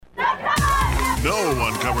No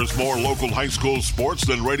one covers more local high school sports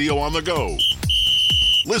than Radio on the Go.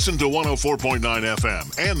 Listen to 104.9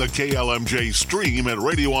 FM and the KLMJ stream at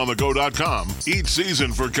radioonthego.com each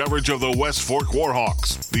season for coverage of the West Fork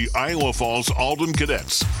Warhawks, the Iowa Falls Alden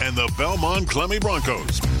Cadets, and the Belmont Clemmy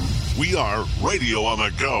Broncos. We are Radio on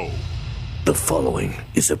the Go. The following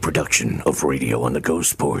is a production of Radio on the Go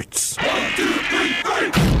Sports. 1, 2, 3,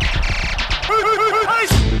 4.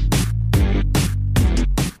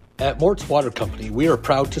 At Mort's Water Company, we are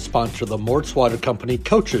proud to sponsor the Mort's Water Company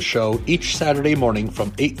Coaches Show each Saturday morning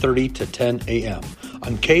from 8:30 to 10 a.m.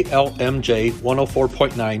 on KLMJ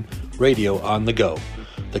 104.9 Radio on the Go.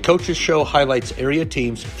 The Coaches Show highlights area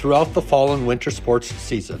teams throughout the fall and winter sports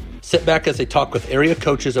season. Sit back as they talk with area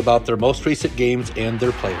coaches about their most recent games and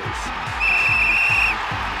their players.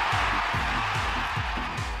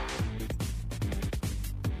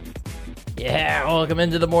 Yeah, welcome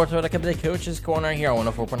into the Mort's Water Company Coaches Corner here on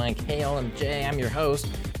 104.9 KLMJ. I'm your host,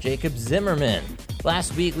 Jacob Zimmerman.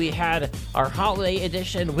 Last week we had our holiday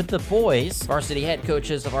edition with the boys, varsity head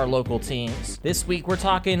coaches of our local teams. This week we're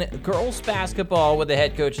talking girls basketball with the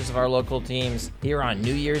head coaches of our local teams here on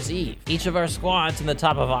New Year's Eve. Each of our squads in the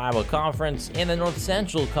top of Iowa Conference and the North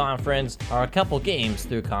Central Conference are a couple games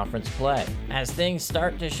through conference play. As things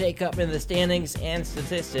start to shake up in the standings and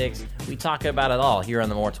statistics, we talk about it all here on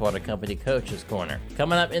the Mort's Water Company Coaches Corner.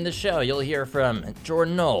 Coming up in the show, you'll hear from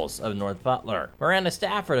Jordan Knowles of North Butler, Miranda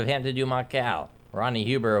Stafford of Hampton-Dumont Cal, Ronnie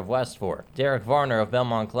Huber of West Fork, Derek Varner of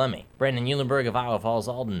Belmont Clemmy, Brandon Eulenberg of Iowa Falls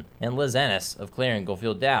Alden, and Liz Ennis of Clarion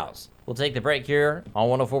Goldfield Dows. We'll take the break here on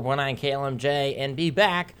 104.9 KLMJ and be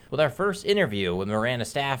back with our first interview with Miranda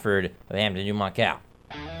Stafford of Hampton-Dumont Cal.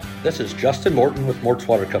 This is Justin Morton with Mort's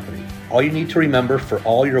Water Company. All you need to remember for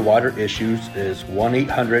all your water issues is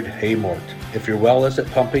 1-800-HEY-MORT. If your well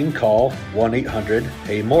isn't pumping, call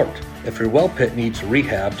 1-800-HEY-MORT. If your well pit needs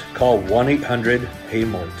rehabbed, call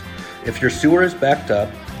 1-800-HEY-MORT. If your sewer is backed up,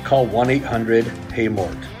 call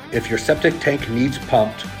 1-800-HEY-MORT. If your septic tank needs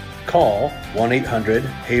pumped, call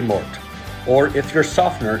 1-800-HEY-MORT. Or if your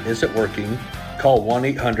softener isn't working, call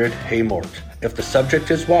 1-800-HEY-MORT. If the subject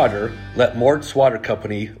is water, let Mort's Water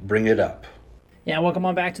Company bring it up. Yeah, welcome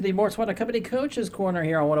on back to the Mort's Water Company Coaches Corner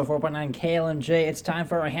here on 104.9 KLMJ. It's time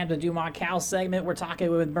for our Hampton-Dumont Cal segment. We're talking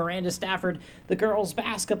with Miranda Stafford, the girls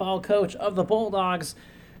basketball coach of the Bulldogs.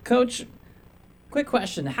 Coach, quick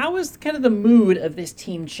question. How has kind of the mood of this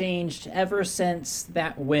team changed ever since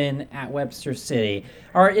that win at Webster City?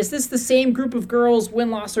 Or is this the same group of girls,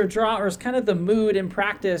 win, loss, or draw, or is kind of the mood in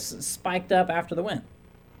practice spiked up after the win?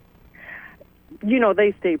 You know,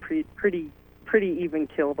 they stay pretty even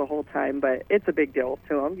kill the whole time, but it's a big deal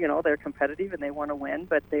to them. You know, they're competitive and they want to win,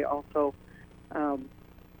 but they also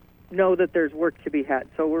know that there's work to be had.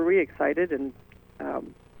 So were we excited and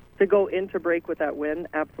to go into break with that win?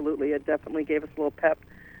 Absolutely. It definitely gave us a little pep.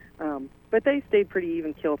 But they stayed pretty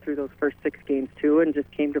even kill through those first 6 games, too, and just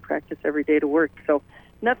came to practice every day to work. So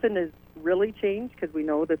nothing has really changed because we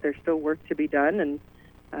know that there's still work to be done, and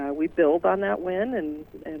we build on that win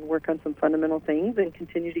and work on some fundamental things and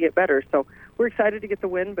continue to get better. So we're excited to get the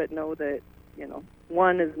win, but know that, you know,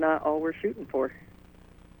 1 is not all we're shooting for.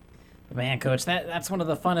 Man, Coach, that's one of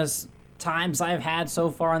the funnest times I've had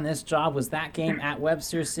so far on this job was that game at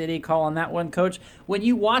Webster City, calling that one. Coach, when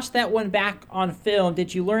you watched that one back on film,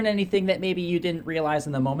 did you learn anything that maybe you didn't realize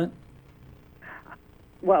in the moment?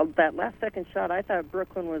 Well, that last second shot, I thought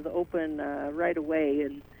Brooklyn was open right away,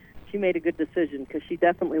 and she made a good decision because she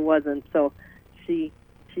definitely wasn't. So she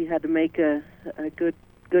had to make a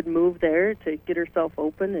good move there to get herself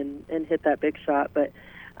open and hit that big shot. But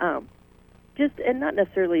and not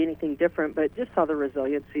necessarily anything different, but just saw the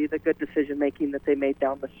resiliency, the good decision-making that they made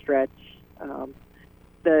down the stretch,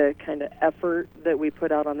 the kind of effort that we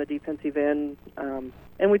put out on the defensive end,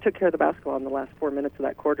 and we took care of the basketball in the last 4 minutes of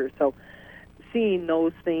that quarter. So seeing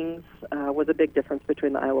those things was a big difference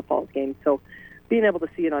between the Iowa Falls game. So being able to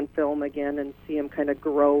see it on film again and see him kind of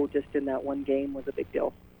grow just in that one game was a big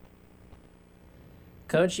deal.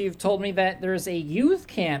 Coach, you've told me that there's a youth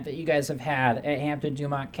camp that you guys have had at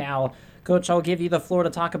Hampton-Dumont Cal. Coach, I'll give you the floor to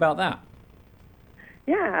talk about that.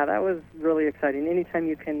 Yeah, that was really exciting. Anytime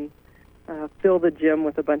you can fill the gym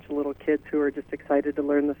with a bunch of little kids who are just excited to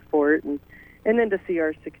learn the sport, and then to see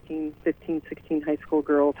our 15, 16 high school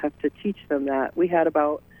girls have to teach them that. We had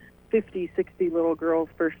about 50, 60 little girls,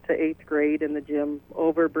 1st to 8th grade in the gym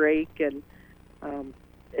over break, and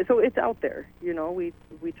so it's out there. You know, we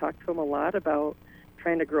talk to them a lot about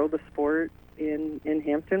trying to grow the sport in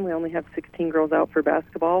Hampton. We only have 16 girls out for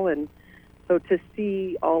basketball, and so to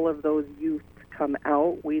see all of those youth come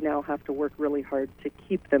out, we now have to work really hard to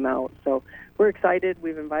keep them out. So we're excited.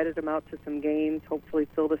 We've invited them out to some games, hopefully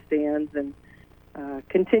fill the stands, and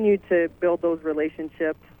continue to build those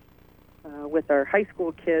relationships with our high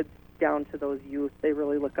school kids down to those youth. They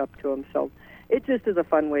really look up to them. So it just is a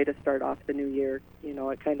fun way to start off the new year. You know,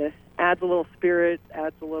 it kind of adds a little spirit,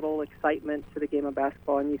 adds a little excitement to the game of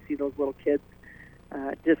basketball, and you see those little kids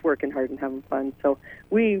just working hard and having fun. So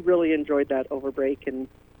we really enjoyed that over break, and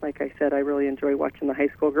like I said, I really enjoy watching the high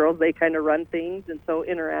school girls. They kind of run things, and so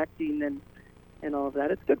interacting and all of that,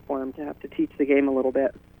 it's good for them to have to teach the game a little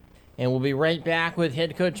bit. And we'll be right back with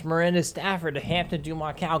head coach Miranda Stafford of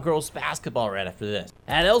Hampton-Dumont Cowgirls basketball right after this.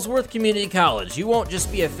 At Ellsworth Community College, you won't just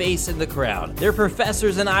be a face in the crowd. Their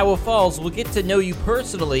professors in Iowa Falls will get to know you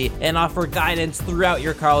personally and offer guidance throughout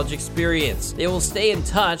your college experience. They will stay in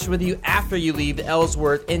touch with you after you leave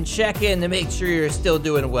Ellsworth and check in to make sure you're still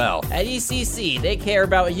doing well. At ECC, they care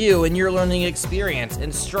about you and your learning experience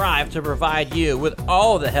and strive to provide you with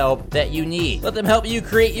all the help that you need. Let them help you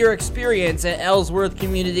create your experience at Ellsworth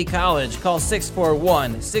Community College. Call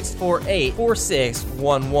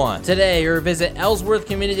 641-648-4611 today or visit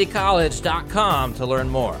ellsworthcommunitycollege.com to learn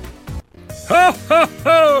more. Ho, ho,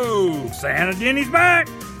 ho! Santa Denny's back!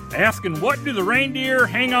 Asking what do the reindeer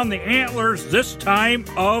hang on the antlers this time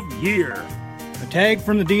of year? A tag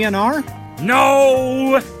from the DNR?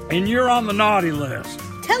 No! And you're on the naughty list.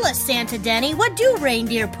 Tell us, Santa Denny, what do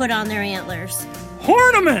reindeer put on their antlers?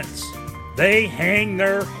 Ornaments! They hang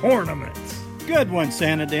their ornaments. Good one,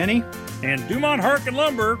 Santa Denny. And Dumont Harkin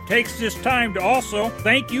Lumber takes this time to also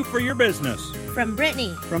thank you for your business. From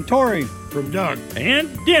Brittany. From Tori. From Doug. And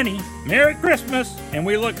Denny, Merry Christmas, and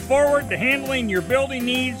we look forward to handling your building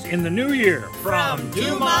needs in the new year. From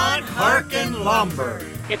Dumont Harkin Lumber.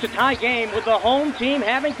 It's a tie game with the home team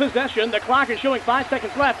having possession. The clock is showing 5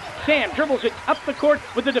 seconds left. Sam dribbles it up the court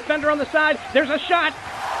with the defender on the side. There's a shot.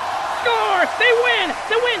 Score! They win!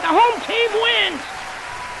 They win! The home team wins!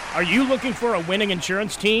 Are you looking for a winning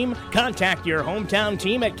insurance team? Contact your hometown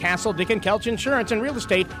team at Castle Dick & Kelch Insurance and Real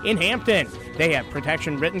Estate in Hampton. They have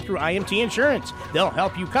protection written through IMT Insurance. They'll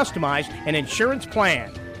help you customize an insurance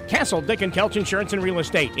plan. Castle Dick & Kelch Insurance and Real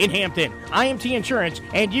Estate in Hampton, IMT Insurance,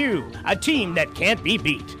 and you, a team that can't be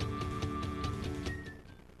beat.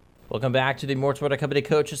 Welcome back to the Mort's Water Company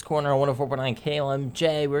Coaches Corner on 104.9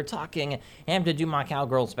 KLMJ. We're talking Hampton-Dumont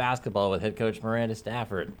Cowgirls basketball with head coach Miranda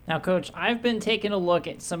Stafford. Now, Coach, I've been taking a look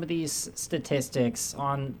at some of these statistics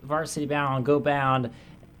on Varsity Bound, Go Bound,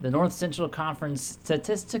 the North Central Conference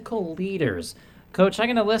statistical leaders. Coach, I'm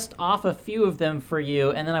going to list off a few of them for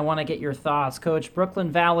you, and then I want to get your thoughts. Coach,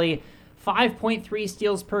 Brooklyn Valley, 5.3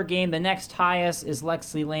 steals per game. The next highest is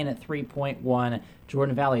Lexley Lane at 3.1.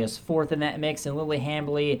 Jordan Valley is fourth in that mix, and Lily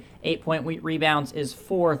Hambley, 8-point rebounds, is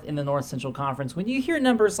fourth in the North Central Conference. When you hear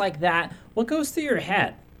numbers like that, what goes through your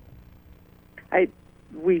head?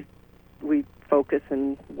 We focus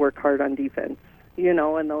and work hard on defense, you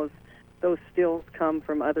know, and those steals come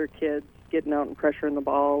from other kids getting out and pressuring the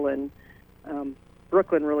ball, and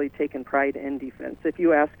Brooklyn really taking pride in defense. If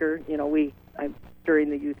you ask her, you know, during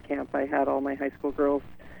the youth camp, I had all my high school girls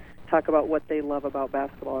talk about what they love about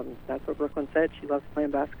basketball, and that's what Brooklyn said. She loves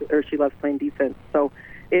playing she loves playing defense. So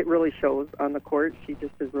it really shows on the court. She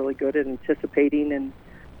just is really good at anticipating and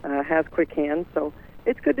has quick hands. So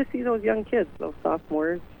it's good to see those young kids, those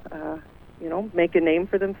sophomores, you know, make a name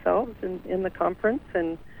for themselves in the conference,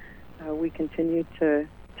 and we continue to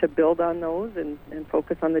build on those and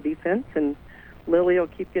focus on the defense. And Lily will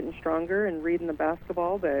keep getting stronger and reading the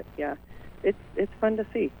basketball, but yeah, it's fun to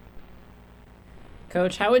see.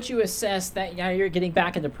 Coach, how would you assess that now you're getting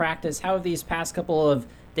back into practice? How have these past couple of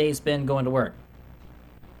days been going to work?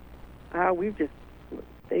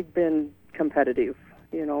 They've been competitive.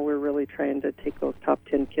 You know, we're really trying to take those top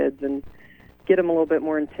 10 kids and get them a little bit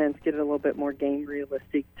more intense, get it a little bit more game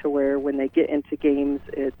realistic to where when they get into games,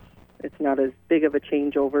 it's not as big of a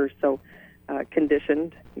changeover. So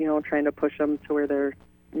conditioned, you know, trying to push them to where they're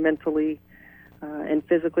mentally and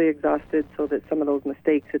physically exhausted so that some of those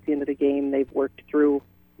mistakes at the end of the game they've worked through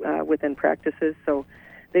within practices. So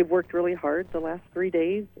they've worked really hard the last 3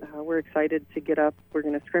 days. We're excited to get up. We're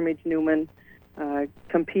going to scrimmage Newman,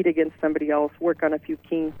 compete against somebody else, work on a few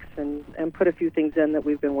kinks, and put a few things in that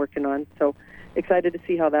we've been working on. So excited to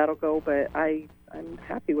see how that'll go, but I'm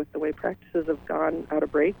happy with the way practices have gone out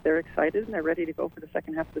of break. They're excited, and they're ready to go for the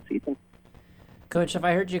second half of the season. Coach, if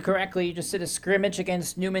I heard you correctly, you just did a scrimmage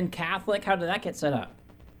against Newman Catholic. How did that get set up?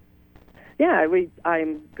 Yeah,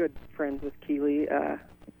 I'm good friends with Keeley,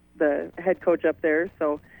 the head coach up there.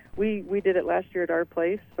 So we did it last year at our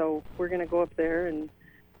place. So we're going to go up there and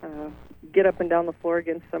get up and down the floor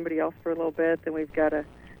against somebody else for a little bit. Then we've got a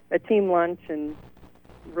team lunch and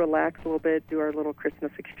relax a little bit, do our little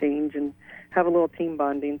Christmas exchange, and have a little team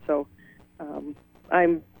bonding. So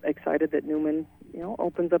I'm excited that Newman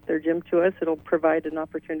opens up their gym to us. It'll provide an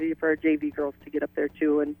opportunity for our JV girls to get up there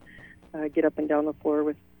too and get up and down the floor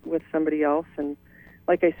with somebody else. And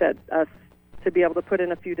like I said, us to be able to put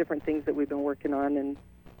in a few different things that we've been working on and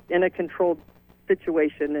in a controlled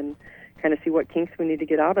situation and kind of see what kinks we need to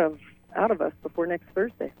get out of us before next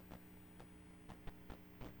Thursday.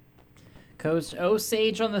 Coach,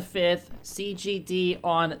 Osage on the 5th, CGD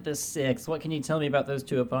on the 6th. What can you tell me about those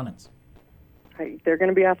two opponents? They're going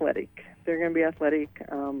to be athletic.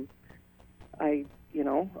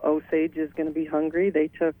 Osage is going to be hungry. They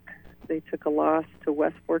took a loss to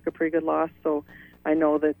West Fork, a pretty good loss, so I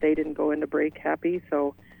know that they didn't go into break happy,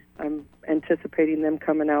 so I'm anticipating them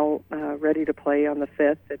coming out ready to play on the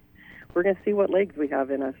 5th. And we're going to see what legs we have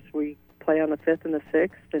in us. We play on the 5th and the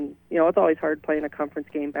 6th, and, it's always hard playing a conference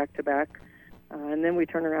game back-to-back. And then we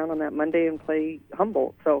turn around on that Monday and play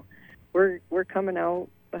Humboldt. So we're coming out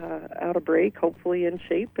of break, hopefully in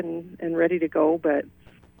shape and ready to go. But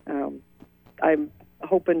I'm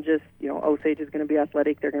hoping just, Osage is going to be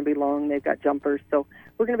athletic. They're going to be long. They've got jumpers. So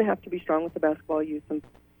we're going to have to be strong with the basketball, use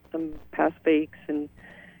some pass fakes and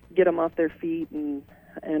get them off their feet and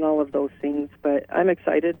all of those things. But I'm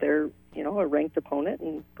excited. They're, a ranked opponent,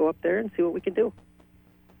 and go up there and see what we can do.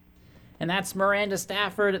 And that's Miranda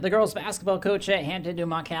Stafford, the girls basketball coach at Hampton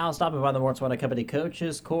Dumont Cal, stopping by the Mort Swatter Company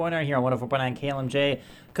Coaches Corner here on 104.9 KLMJ.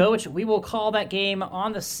 Coach, we will call that game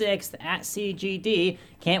on the 6th at CGD.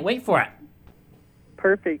 Can't wait for it.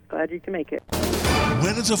 Perfect. Glad you can make it.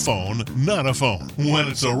 When it's a phone, not a phone. When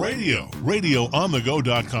it's a radio,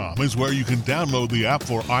 RadioOnTheGo.com is where you can download the app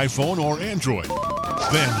for iPhone or Android.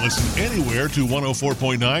 Then listen anywhere to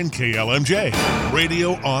 104.9 KLMJ.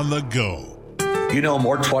 Radio on the Go. You know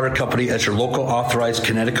Mort Water Company as your local authorized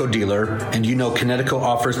Kinetico dealer, and you know Kinetico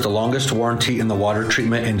offers the longest warranty in the water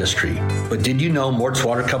treatment industry. But did you know Mort's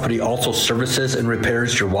Water Company also services and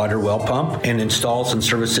repairs your water well pump and installs and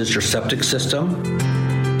services your septic system?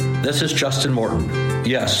 This is Justin Morton.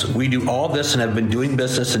 Yes, we do all this and have been doing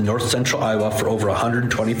business in north central Iowa for over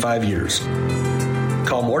 125 years.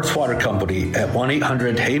 Call Mort's Water Company at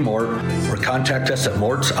 1-800-HEY-MORT or contact us at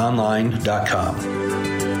mortsonline.com.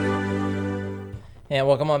 And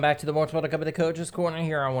welcome on back to the Mort Water Company Coaches Corner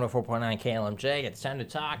here on 104.9 KLMJ. It's time to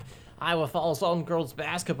talk Iowa Falls Alton girls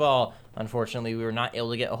basketball. Unfortunately, we were not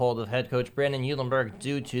able to get a hold of head coach Brandon Eulenberg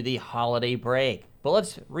due to the holiday break. But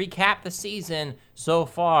let's recap the season so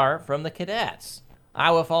far from the Cadets.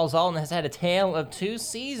 Iowa Falls Alton has had a tale of two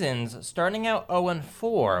seasons, starting out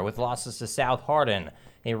 0-4 with losses to South Hardin,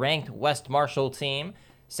 a ranked West Marshall team,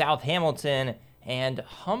 South Hamilton, and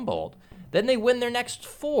Humboldt. Then they win their next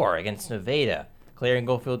four against Nevada, Clarion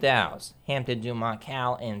Goldfield Dows, Hampton Dumont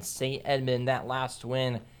Cal, and St. Edmund. That last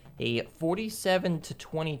win, a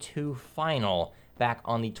 47-22 final back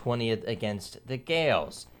on the 20th against the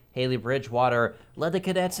Gales. Haley Bridgewater led the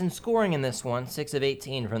Cadets in scoring in this one, 6 of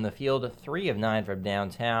 18 from the field, 3 of 9 from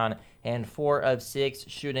downtown, and 4 of 6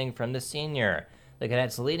 shooting from the senior. The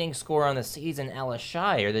Cadets' leading scorer on the season, Ella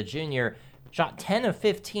Shire, the junior, shot 10 of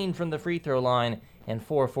 15 from the free throw line and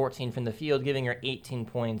 4 of 14 from the field, giving her 18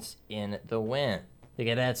 points in the win. The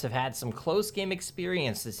Cadets have had some close game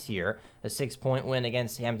experience this year, a 6-point win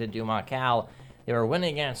against Hampton Dumont Cal. They were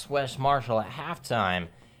winning against West Marshall at halftime,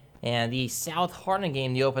 and the South Hardin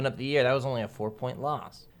game to open up the year, that was only a 4-point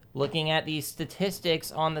loss. Looking at the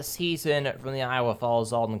statistics on the season from the Iowa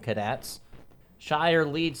Falls Alton Cadets, Shire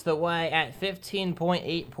leads the way at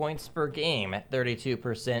 15.8 points per game at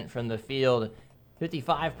 32% from the field,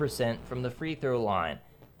 55% from the free throw line.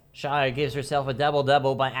 Shire gives herself a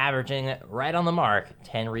double-double by averaging right on the mark,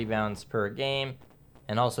 10 rebounds per game,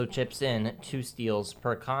 and also chips in 2 steals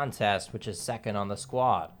per contest, which is second on the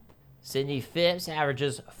squad. Sydney Phipps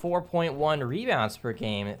averages 4.1 rebounds per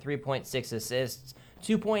game, 3.6 assists,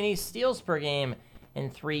 2.8 steals per game,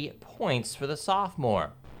 and 3 points for the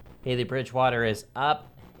sophomore. Haley Bridgewater is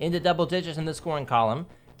up into double digits in the scoring column,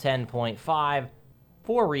 10.5,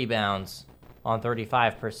 4 rebounds on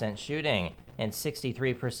 35% shooting, and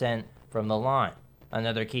 63% from the line.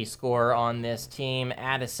 Another key scorer on this team,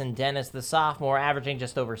 Addison Dennis, the sophomore, averaging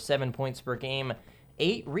just over 7 points per game,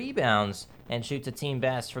 8 rebounds, and shoots a team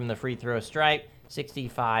best from the free throw stripe,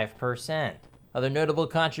 65%. Other notable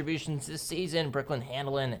contributions this season, Brooklyn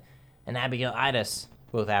Handelin and Abigail Idis,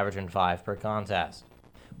 both averaging 5 per contest.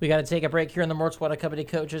 We got to take a break here in the Mort Water Company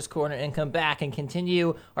Coaches Corner and come back and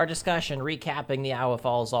continue our discussion recapping the Iowa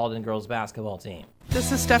Falls Alton girls basketball team.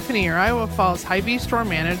 This is Stephanie, your Iowa Falls Hy-Vee store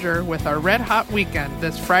manager with our Red Hot Weekend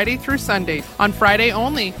this Friday through Sunday. On Friday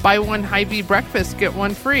only, buy one Hy-Vee breakfast, get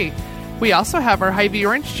one free. We also have our Hy-Vee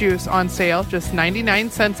orange juice on sale, just 99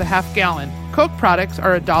 cents a half gallon. Coke products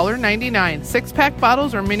are $1.99, 6-pack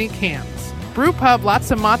bottles or mini cans. Brew Pub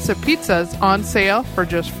Lots of Matzo pizzas on sale for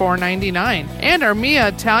just $4.99. And our Mia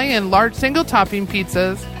Italian large single topping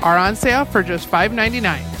pizzas are on sale for just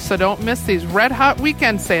 $5.99. So don't miss these red hot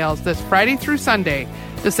weekend sales this Friday through Sunday,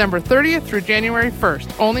 December 30th through January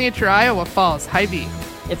 1st, only at your Iowa Falls Hy-Vee.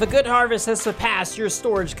 If a good harvest has surpassed your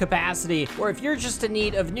storage capacity, or if you're just in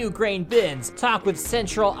need of new grain bins, talk with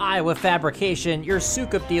Central Iowa Fabrication, your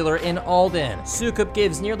Sukup dealer in Alden. Sukup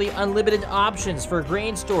gives nearly unlimited options for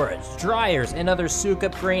grain storage, dryers, and other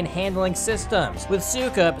Sukup grain handling systems. With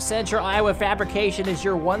Sukup, Central Iowa Fabrication is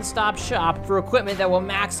your one-stop shop for equipment that will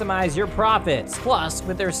maximize your profits. Plus,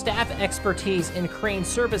 with their staff expertise in crane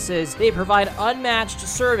services, they provide unmatched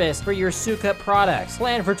service for your Sukup products.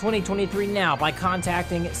 Plan for 2023 now by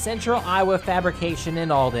contacting Central Iowa Fabrication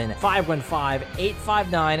in Alden,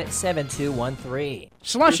 515-859-7213.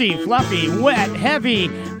 Slushy, fluffy, wet, heavy.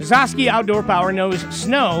 Zosky Outdoor Power knows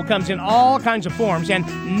snow comes in all kinds of forms, and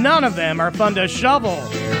none of them are fun to shovel.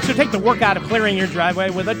 So take the work out of clearing your driveway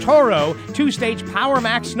with a Toro 2-stage Power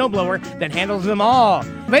Max snowblower that handles them all.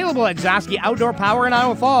 Available at Zosky Outdoor Power in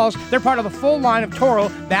Iowa Falls, they're part of the full line of Toro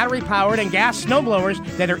battery-powered and gas snowblowers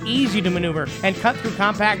that are easy to maneuver and cut through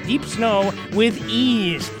compact, deep snow with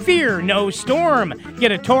ease. Fear no storm.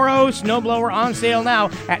 Get a Toro snowblower on sale now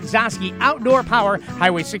at Zosky Outdoor Power,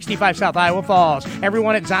 Highway 65 South Iowa Falls.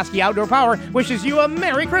 Everyone at Zosky Outdoor Power wishes you a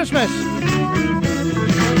Merry Christmas. And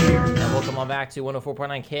welcome on back to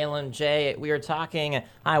 104.9 KLMJ. We are talking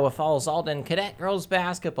Iowa Falls Alden Cadet Girls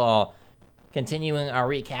Basketball. Continuing our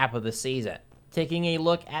recap of the season. Taking a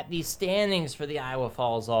look at the standings for the Iowa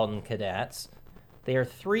Falls Alden Cadets. They are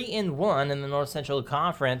 3-1 in the North Central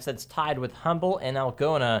Conference. That's tied with Humboldt and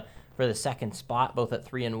Algona for the second spot, both at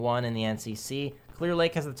 3-1 in the NCC. Clear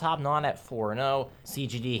Lake has the top knot at 4-0.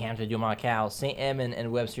 CGD, Hampton-Dumont Cal, St. Edmund,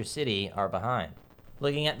 and Webster City are behind.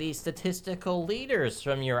 Looking at the statistical leaders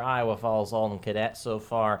from your Iowa Falls Alden Cadets so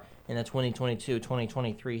far in the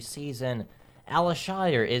 2022-2023 season, Alice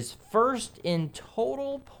Shire is first in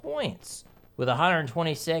total points with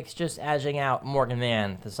 126, just edging out Morgan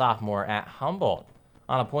Mann, the sophomore at Humboldt.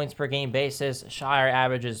 On a points per game basis, Shire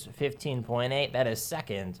averages 15.8. That is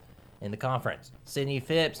second in the conference. Sydney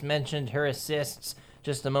Phipps mentioned her assists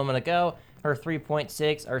just a moment ago. Her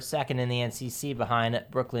 3.6 are second in the NCC behind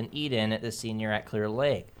Brooklyn Eden, the senior at Clear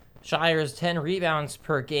Lake. Shire's 10 rebounds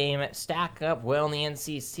per game stack up well in the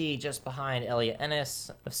NCC, just behind Elliot Ennis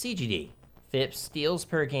of CGD. Phipps' steals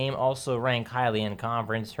per game also rank highly in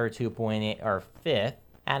conference. Her 2.8 are fifth.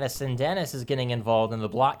 Addison Dennis is getting involved in the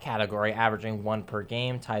block category, averaging 1 per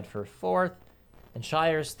game, tied for fourth. And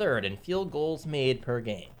Shire's third in field goals made per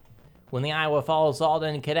game. When the Iowa Falls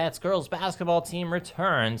Alden Cadets girls basketball team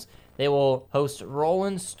returns, they will host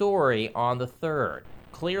Roland Story on the 3rd,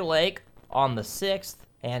 Clear Lake on the 6th,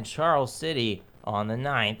 and Charles City on the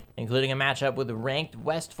 9th, including a matchup with ranked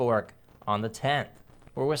West Fork on the 10th.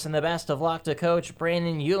 We're wishing the best of luck to Coach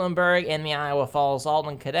Brandon Eulenberg and the Iowa Falls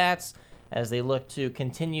Alden Cadets as they look to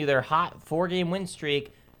continue their hot 4-game win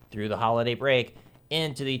streak through the holiday break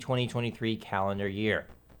into the 2023 calendar year.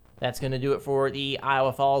 That's going to do it for the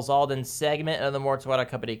Iowa Falls Alden segment of the Mort's Water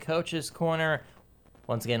Company Coaches Corner.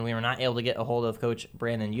 Once again, we were not able to get a hold of Coach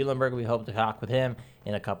Brandon Eulenberg. We hope to talk with him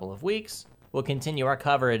in a couple of weeks. We'll continue our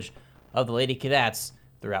coverage of the Lady Cadets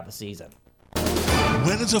throughout the season.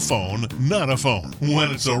 When it's a phone, not a phone. When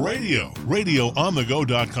it's a radio,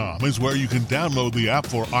 radioonthego.com is where you can download the app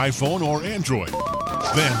for iPhone or Android.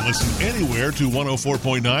 Then listen anywhere to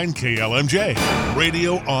 104.9 KLMJ,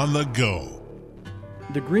 Radio on the Go.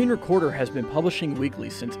 The Green Recorder has been publishing weekly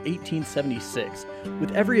since 1876,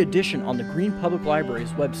 with every edition on the Green Public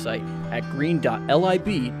Library's website at green.lib.us.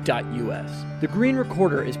 The Green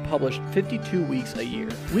Recorder is published 52 weeks a year.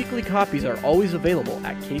 Weekly copies are always available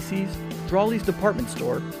at Casey's, Drawley's Department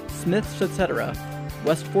Store, Smith's, etc.,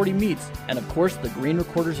 West 40 Meats, and of course the Green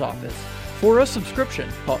Recorder's office. For a subscription,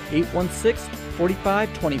 call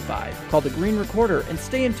 816-4525. Call the Green Recorder and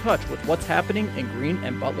stay in touch with what's happening in Greene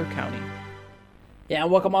and Butler County. Yeah,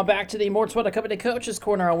 welcome on back to the Mort's Water Company Coaches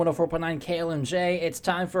Corner on 104.9 KLMJ. It's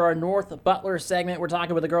time for our North Butler segment. We're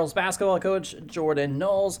talking with the girls basketball coach, Jordan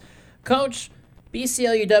Knowles. Coach,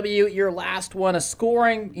 BCLUW, your last one, a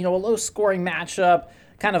low-scoring matchup,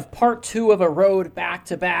 kind of part two of a road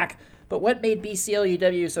back-to-back. But what made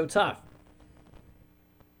BCLUW so tough?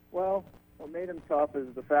 Well, what made them tough is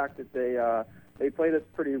the fact that they played us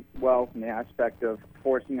pretty well from the aspect of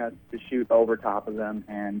forcing us to shoot over top of them,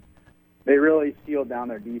 and they really sealed down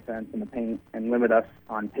their defense in the paint and limit us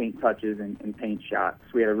on paint touches and paint shots.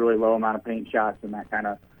 We had a really low amount of paint shots, and that kind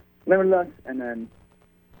of limited us. And then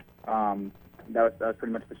that was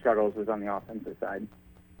pretty much the struggles was on the offensive side.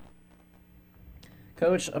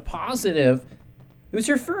 Coach, a positive. It was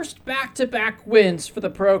your first back-to-back wins for the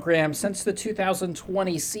program since the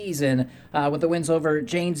 2020 season with the wins over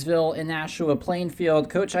Janesville and Nashua Plainfield.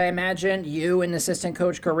 Coach, I imagine you and assistant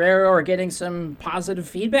coach Guerrero are getting some positive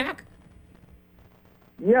feedback?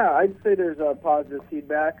 Yeah, I'd say there's a positive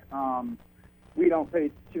feedback. We don't pay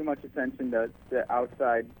too much attention to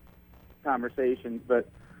outside conversations, but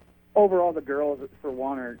overall the girls, for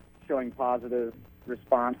one, are showing positive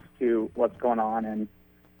response to what's going on, and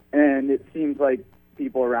it seems like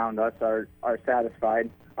people around us are satisfied.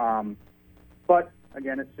 But,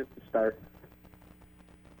 again, it's just a start.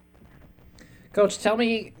 Coach, fill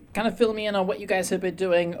me in on what you guys have been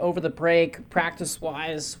doing over the break,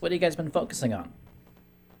 practice-wise. What have you guys been focusing on?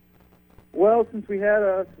 Well, since we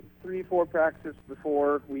had 3-4 practices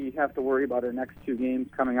before, we have to worry about our next 2 games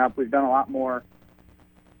coming up. We've done a lot more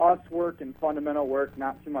us work and fundamental work,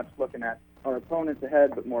 not too much looking at our opponents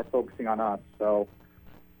ahead, but more focusing on us. So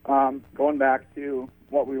going back to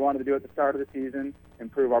what we wanted to do at the start of the season,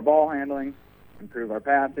 improve our ball handling, improve our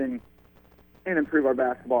passing, and improve our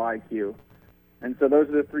basketball IQ. And so those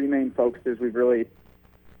are the 3 main focuses we've really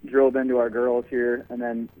drilled into our girls here, and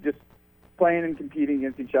then just playing and competing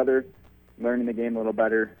against each other, learning the game a little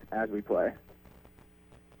better as we play.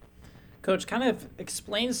 Coach, kind of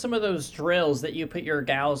explain some of those drills that you put your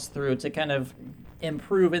gals through to kind of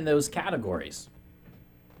improve in those categories.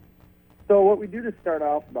 So what we do to start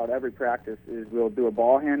off about every practice is we'll do a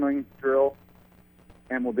ball handling drill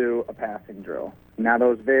and we'll do a passing drill. Now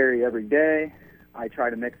those vary every day. I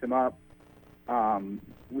try to mix them up.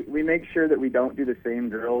 We make sure that we don't do the same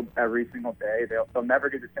drill every single day. They'll never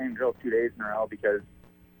do the same drill 2 days in a row because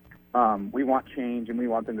we want change and we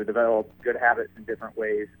want them to develop good habits in different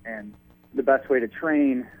ways. And the best way to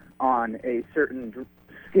train on a certain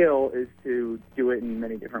skill is to do it in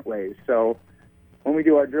many different ways. So when we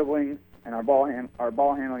do our dribbling and our ball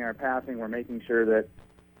handling, our passing, we're making sure that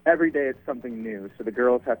every day it's something new. So the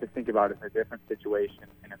girls have to think about it in a different situation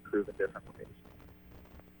and improve in different ways.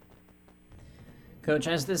 Coach,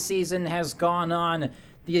 as this season has gone on,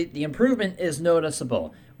 the improvement is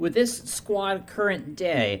noticeable. With this squad current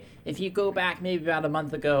day, if you go back maybe about a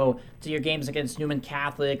month ago to your games against Newman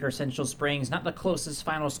Catholic or Central Springs, not the closest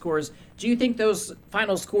final scores, do you think those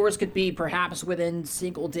final scores could be perhaps within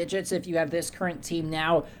single digits if you have this current team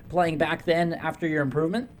now playing back then after your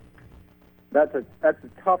improvement? That's a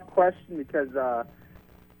tough question because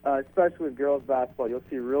especially with girls basketball, you'll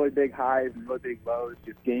see really big highs and really big lows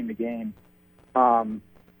just game to game.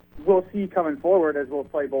 We'll see coming forward as we'll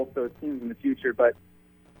play both those teams in the future, but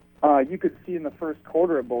you could see in the first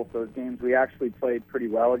quarter of both those games, we actually played pretty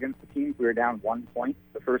well against the teams. We were down 1 point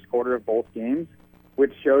the first quarter of both games,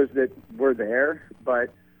 which shows that we're there.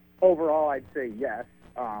 But overall, I'd say yes.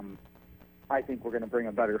 I think we're going to bring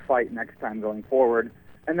a better fight next time going forward.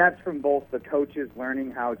 And that's from both the coaches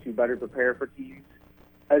learning how to better prepare for teams,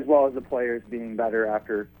 as well as the players being better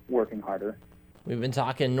after working harder. We've been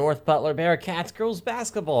talking North Butler Bearcats girls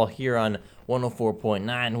basketball here on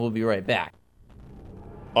 104.9. We'll be right back.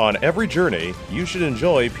 On every journey, you should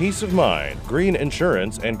enjoy peace of mind. Green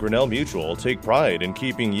Insurance and Grinnell Mutual take pride in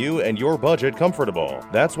keeping you and your budget comfortable.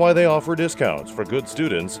 That's why they offer discounts for good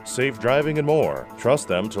students, safe driving, and more. Trust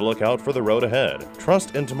them to look out for the road ahead.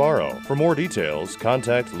 Trust in tomorrow. For more details,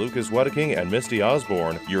 contact Lucas Wedeking and Misty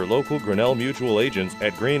Osborne, your local Grinnell Mutual agents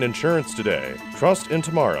at Green Insurance today. Trust in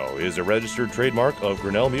tomorrow is a registered trademark of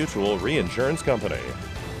Grinnell Mutual Reinsurance Company.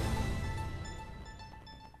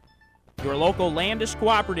 Your local Landis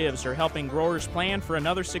cooperatives are helping growers plan for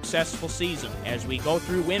another successful season. As we go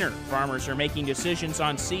through winter, farmers are making decisions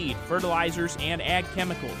on seed, fertilizers, and ag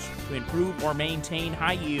chemicals to improve or maintain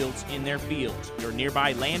high yields in their fields. Your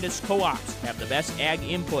nearby Landis co-ops have the best ag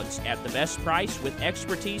inputs at the best price with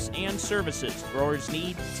expertise and services growers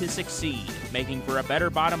need to succeed, making for a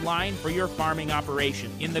better bottom line for your farming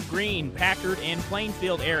operation. In the Greene, Packard, and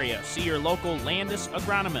Plainfield area, see your local Landis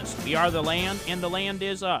agronomist. We are the land, and the land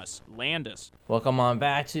is us. Landis. Welcome on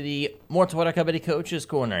back to the Morton Water Company Coaches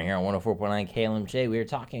Corner here on 104.9 KLMJ. We are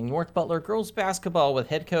talking North Butler girls basketball with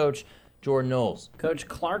head coach Jordan Knowles. Coach,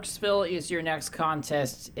 Clarksville is your next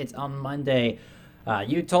contest. It's on Monday.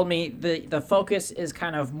 You told me the focus is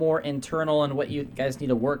kind of more internal and what you guys need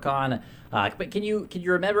to work on. But can you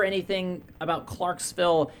remember anything about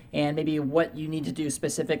Clarksville and maybe what you need to do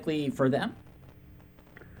specifically for them?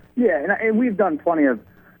 Yeah, and we've done plenty of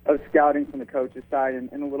scouting from the coach's side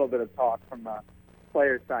and a little bit of talk from the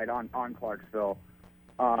player's side on Clarksville.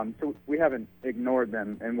 So we haven't ignored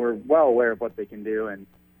them, and we're well aware of what they can do and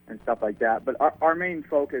stuff like that. But our main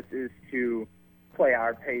focus is to play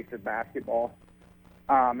our pace of basketball.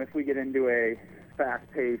 If we get into a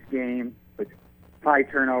fast-paced game with high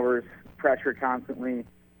turnovers, pressure constantly,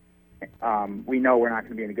 we know we're not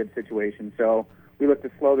going to be in a good situation. So we look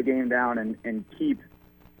to slow the game down and keep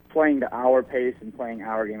playing to our pace and playing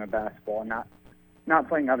our game of basketball and not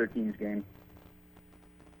playing other teams' game.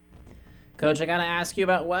 Coach, I got to ask you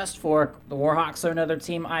about West Fork. The Warhawks are another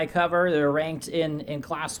team I cover. They're ranked in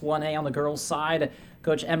Class 1A on the girls' side.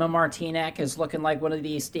 Coach Emma Martinek is looking like one of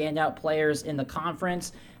the standout players in the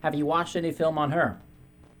conference. Have you watched any film on her?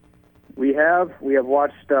 We have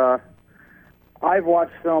watched. I've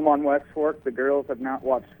watched film on West Fork. The girls have not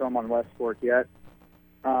watched film on West Fork yet.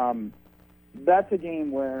 That's a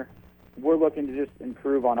game where we're looking to just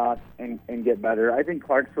improve on us and get better. I think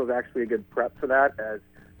Clarksville is actually a good prep for that, as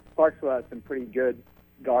Clarksville has some pretty good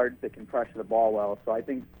guards that can pressure the ball well. So I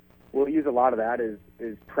think we'll use a lot of that as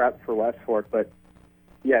prep for West Fork. But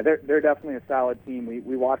yeah, they're definitely a solid team.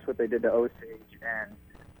 We watched what they did to Osage, and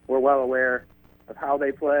we're well aware of how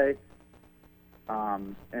they play.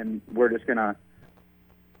 And we're just gonna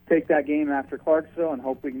take that game after Clarksville and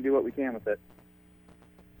hope we can do what we can with it.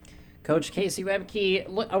 Coach Casey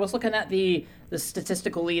Webke, I was looking at the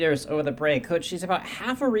statistical leaders over the break. Coach, she's about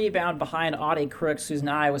half a rebound behind Audie Crooks, who's an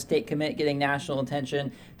Iowa State commit getting national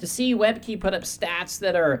attention. To see Webke put up stats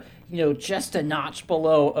that are, just a notch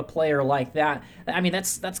below a player like that, I mean,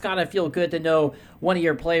 that's got to feel good to know one of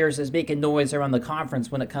your players is making noise around the conference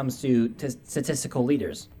when it comes to statistical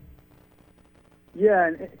leaders. Yeah,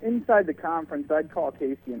 and inside the conference, I'd call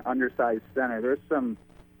Casey an undersized center. There's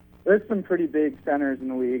some pretty big centers in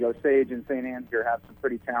the league. Osage and St. Ansgar have some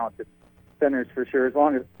pretty talented centers for sure, as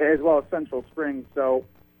well as Central Springs. So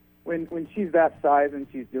when she's that size and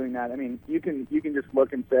she's doing that, I mean, you can just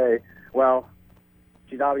look and say, well,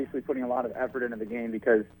 she's obviously putting a lot of effort into the game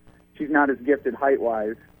because she's not as gifted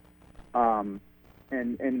height-wise. And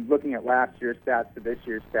looking at last year's stats to this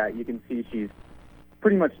year's stat, you can see she's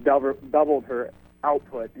pretty much doubled her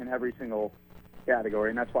output in every single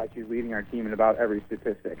category, and that's why she's leading our team in about every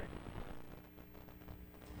statistic.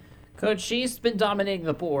 Coach, she's been dominating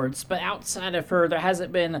the boards, but outside of her, there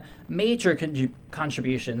hasn't been major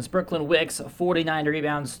contributions. Brooklyn Wicks, 49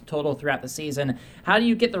 rebounds total throughout the season. How do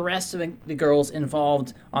you get the rest of the girls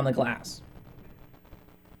involved on the glass?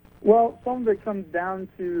 Well, some of it comes down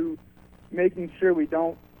to making sure we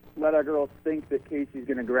don't let our girls think that Casey's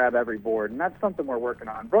going to grab every board, and that's something we're working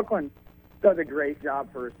on. Brooklyn does a great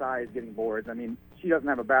job for her size getting boards. I mean, she doesn't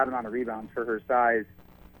have a bad amount of rebounds for her size.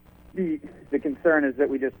 The concern is that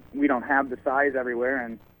we don't have the size everywhere,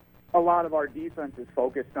 and a lot of our defense is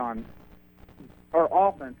focused on, our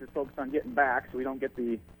offense is focused on getting back, so we don't get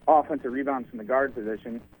the offensive rebounds from the guard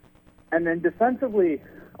position. And then defensively,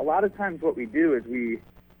 a lot of times what we do is we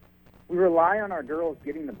rely on our girls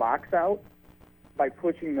getting the box out by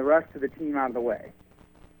pushing the rest of the team out of the way,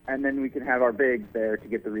 and then we can have our bigs there to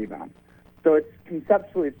get the rebound. So it's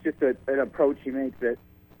just an approach you make that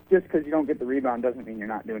just because you don't get the rebound doesn't mean you're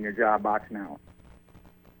not doing your job boxing out.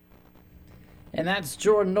 And that's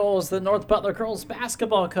Jordan Knowles, the North Butler girls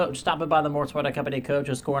basketball coach, stopping by the Morse Water Company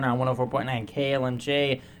Coaches Corner on 104.9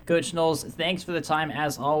 KLMJ. Coach Knowles, thanks for the time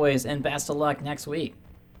as always, and best of luck next week.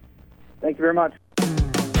 Thank you very much.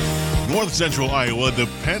 North Central Iowa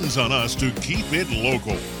depends on us to keep it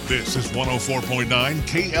local. This is 104.9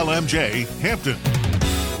 KLMJ Hampton.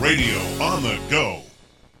 Radio on the Go.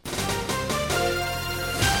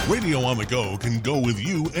 Radio on the Go can go with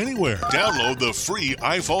you anywhere. Download the free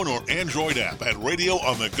iPhone or Android app at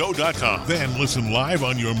radioonthego.com. Then listen live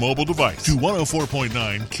on your mobile device to 104.9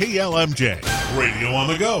 KLMJ. Radio on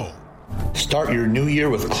the Go. Start your new year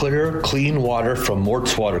with clear, clean water from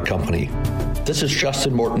Mort's Water Company. This is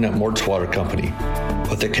Justin Morton at Mort's Water Company.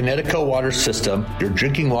 With the Connecticut water system, your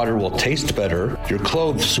drinking water will taste better, your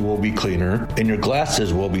clothes will be cleaner, and your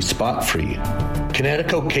glasses will be spot-free.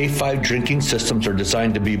 Connecticut K5 drinking systems are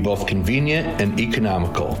designed to be both convenient and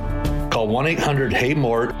economical. Call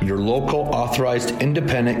 1-800-HEY-MORT, your local authorized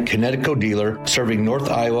independent Connecticut dealer serving North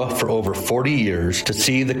Iowa for over 40 years to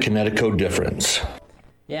see the Connecticut difference.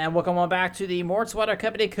 Yeah, and welcome on back to the Mort's Water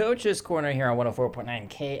Company Coaches Corner here on 104.9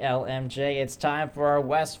 KLMJ. It's time for our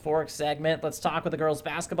West Fork segment. Let's talk with the girls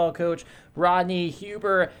basketball coach, Rodney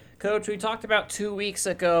Huber. Coach, we talked about 2 weeks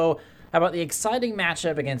ago about the exciting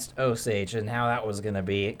matchup against Osage and how that was going to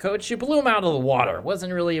be. Coach, you blew them out of the water.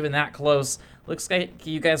 Wasn't really even that close. Looks like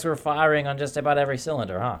you guys were firing on just about every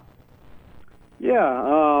cylinder, huh?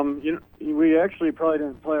 Yeah, we actually probably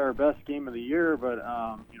didn't play our best game of the year, but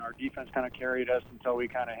our defense kind of carried us until we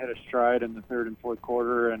kind of hit a stride in the third and fourth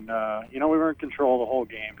quarter, and we were in control the whole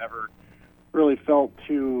game. Never really felt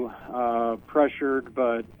too pressured,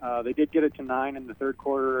 but they did get it to 9 in the third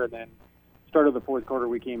quarter, and then start of the fourth quarter,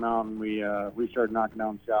 we came out and we started knocking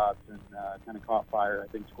down shots and kind of caught fire.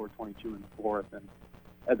 I think scored 22 in the fourth, and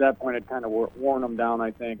at that point it kind of worn them down,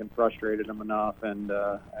 I think, and frustrated them enough. And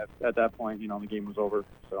at that point, the game was over.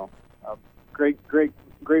 So great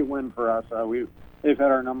win for us. They've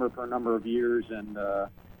had our number for a number of years, and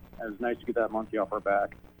it was nice to get that monkey off our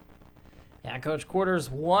back. Yeah, Coach, quarters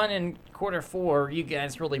 1 and quarter 4, you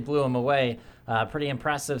guys really blew them away. Pretty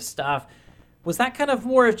impressive stuff. Was that kind of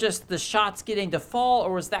more of just the shots getting to fall,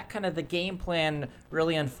 or was that kind of the game plan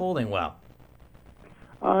really unfolding well?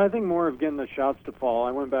 I think more of getting the shots to fall.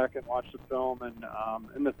 I went back and watched the film, and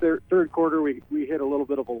in the third quarter, we hit a little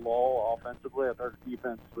bit of a lull offensively. I thought our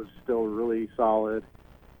defense was still really solid,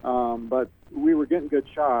 but we were getting good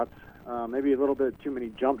shots. Maybe a little bit too many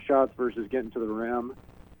jump shots versus getting to the rim.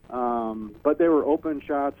 But they were open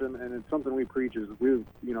shots, and it's something we preach is we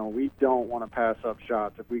don't want to pass up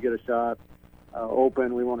shots. If we get a shot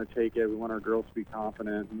open, we want to take it. We want our girls to be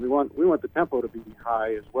confident, and we want the tempo to be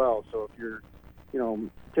high as well. So if you're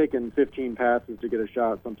taking 15 passes to get a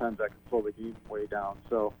shot, sometimes that can slow the game way down.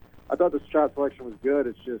 So I thought the shot selection was good.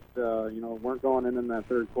 It's just weren't going in that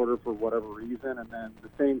third quarter for whatever reason, and then the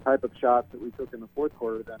same type of shots that we took in the fourth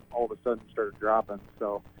quarter then all of a sudden started dropping.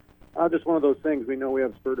 So just one of those things. We know we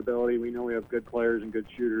have spurt ability. We know we have good players and good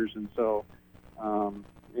shooters, and so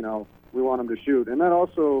we want them to shoot. And that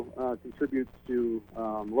also contributes to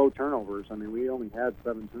low turnovers. I mean, we only had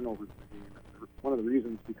 7 turnovers in the game. One of the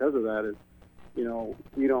reasons because of that is,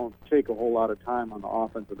 we don't take a whole lot of time on the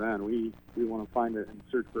offensive end. We want to find it and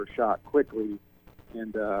search for a shot quickly.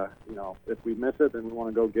 And, if we miss it, then we want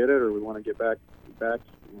to go get it, or we want to get back,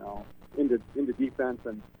 into defense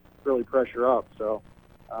and really pressure up. So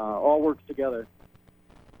all works together.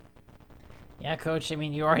 Yeah, Coach, I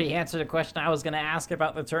mean, you already answered a question I was going to ask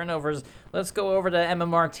about the turnovers. Let's go over to Emma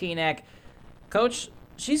Martinek. Coach,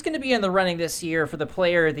 she's going to be in the running this year for the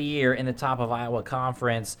Player of the Year in the Top of Iowa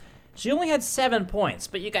Conference. She only had 7 points,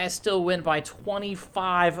 but you guys still win by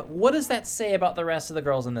 25. What does that say about the rest of the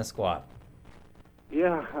girls in this squad?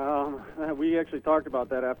 Yeah, we actually talked about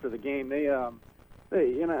that after the game.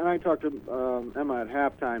 And I talked to Emma at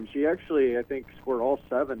halftime. She actually, I think, scored all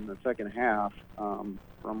 7 in the second half,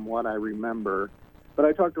 from what I remember. But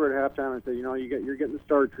I talked to her at halftime and said, you're getting the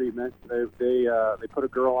star treatment. They put a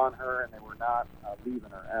girl on her, and they were not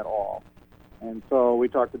leaving her at all. And so we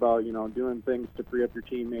talked about, doing things to free up your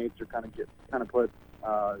teammates or kind of put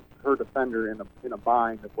her defender in a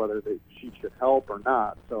bind of whether she should help or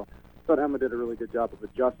not. So I thought Emma did a really good job of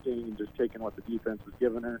adjusting and just taking what the defense was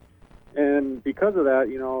giving her. And because of that,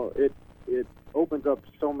 it opens up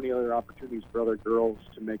so many other opportunities for other girls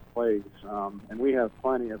to make plays. And we have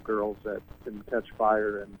plenty of girls that can catch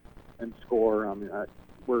fire and score. I mean,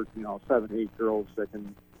 we're 7, 8 girls that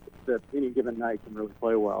any given night can really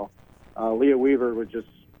play well. Leah Weaver was just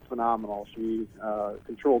phenomenal. She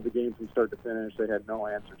controlled the game from start to finish. They had no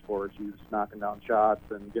answers for her. She was knocking down shots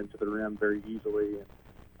and getting to the rim very easily,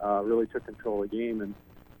 and really took control of the game. And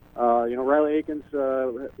Riley Akins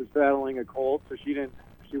was battling a cold, so she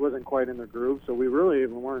wasn't quite in the groove. So we really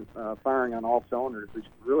even weren't firing on all cylinders. We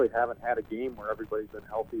really haven't had a game where everybody's been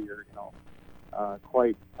healthy or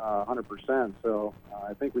quite 100%. So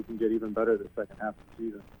I think we can get even better the second half of the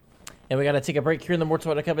season. And we got to take a break here in the Mort's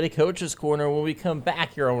Water Company Coaches Corner. When we come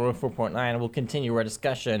back here on 104.9, we'll continue our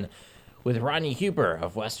discussion with Rodney Huber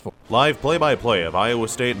of West Fork. Live play-by-play of Iowa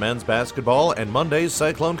State men's basketball and Monday's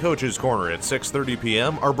Cyclone Coaches Corner at 6:30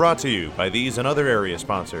 p.m. are brought to you by these and other area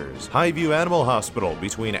sponsors. Highview Animal Hospital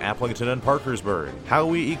between Applington and Parkersburg.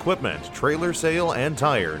 Howie Equipment, trailer sale and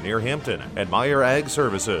tire near Hampton. And Meyer Ag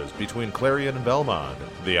Services between Clarion and Belmont.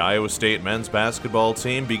 The Iowa State men's basketball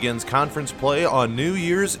team begins conference play on New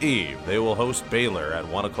Year's Eve. They will host Baylor at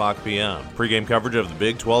 1 o'clock p.m. Pre-game coverage of the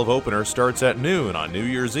Big 12 opener starts at noon on New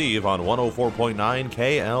Year's Eve on 104.9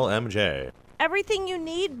 KLMJ. Everything you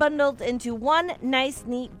need bundled into one nice,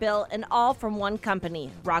 neat bill, and all from one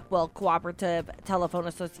company. Rockwell Cooperative Telephone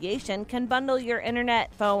Association can bundle your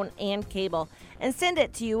internet, phone, and cable and send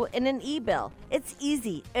it to you in an e-bill. It's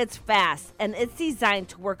easy, it's fast, and it's designed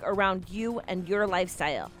to work around you and your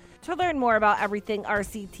lifestyle. To learn more about everything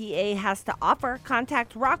RCTA has to offer,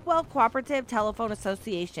 contact Rockwell Cooperative Telephone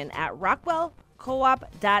Association at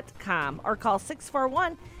rockwellcoop.com or call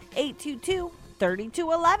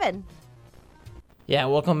 641-822-3211. Yeah,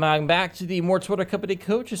 welcome back to the Mort's Water Company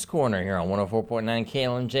Coaches Corner here on 104.9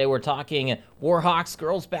 KLMJ. We're talking Warhawks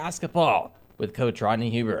girls basketball with Coach Rodney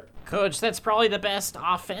Huber. Coach, that's probably the best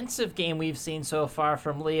offensive game we've seen so far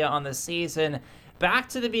from Leah on the season. Back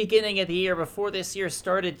to the beginning of the year, before this year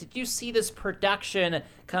started, did you see this production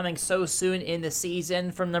coming so soon in the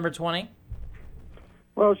season from number 20?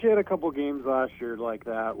 Well, she had a couple games last year like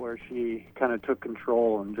that where she kind of took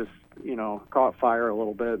control and just, caught fire a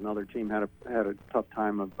little bit. Another team had a tough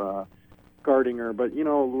time of guarding her. But,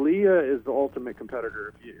 Leah is the ultimate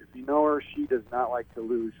competitor. If you know her, she does not like to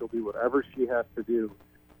lose. She'll do whatever she has to do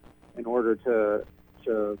in order to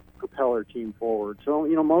propel her team forward. So,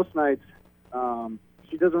 most nights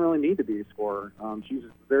she doesn't really need to be a scorer. She's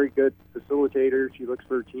a very good facilitator. She looks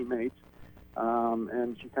for her teammates.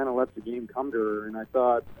 And she kind of lets the game come to her. And I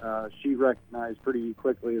thought she recognized pretty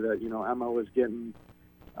quickly that, Emma was getting,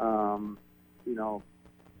 kind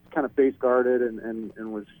of face guarded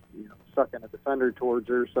and was, sucking a defender towards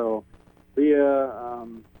her. So Leah,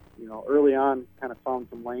 early on kind of found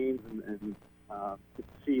some lanes and could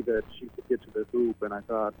see that she could get to the hoop. And I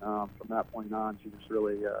thought from that point on, she just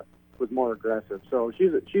really was more aggressive. So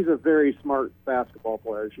she's a very smart basketball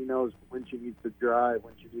player. She knows when she needs to drive,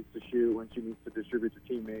 when she needs to shoot, when she needs to distribute to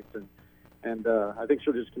teammates, and I think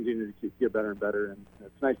she'll just continue to get better and better. And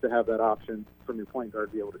it's nice to have that option from your point guard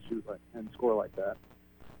to be able to shoot and score like that.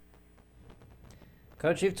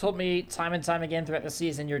 Coach, you've told me time and time again throughout the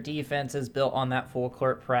season your defense is built on that full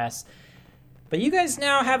court press, but you guys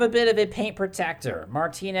now have a bit of a paint protector.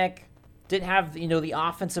 Martinek didn't have, the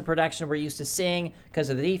offensive production we're used to seeing because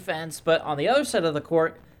of the defense. But on the other side of the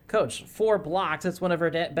court, Coach, 4 blocks. It's one of her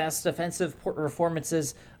best defensive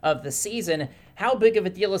performances of the season. How big of a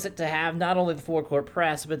deal is it to have not only the full court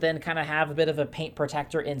press, but then kind of have a bit of a paint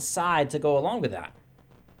protector inside to go along with that?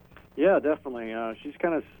 Yeah, definitely. She's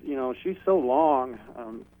kind of, she's so long.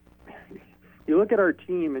 You look at our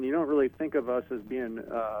team and you don't really think of us as being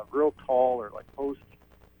real tall or like post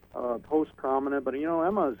prominent, but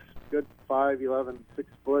Emma's good 5'11", 6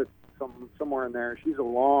 foot, somewhere in there. She's got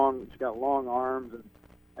long arms,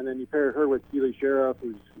 and then you pair her with Keely Sheriff,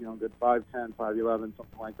 who's good 5'10", 5'11",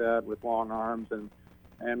 something like that, with long arms, and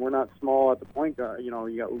we're not small at the point guard. You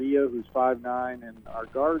got Leah, who's 5'9", and our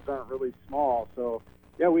guards aren't really small. So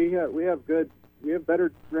yeah, we have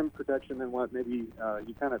better rim protection than what maybe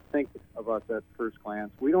you kind of think of us at first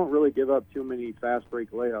glance. We don't really give up too many fast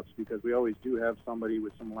break layups because we always do have somebody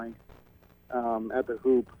with some length at the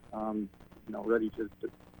hoop, ready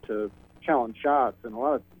to challenge shots. And a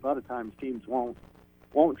lot of times teams won't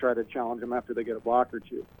try to challenge them after they get a block or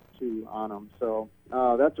two on them. So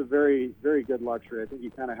that's a very, very good luxury. I think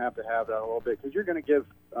you kind of have to have that a little bit because you're going to give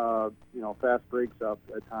fast breaks up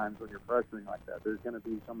at times when you're pressuring like that. There's going to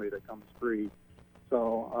be somebody that comes free.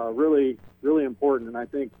 So really, really important. And I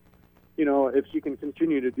think, if you can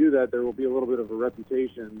continue to do that, there will be a little bit of a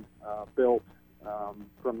reputation built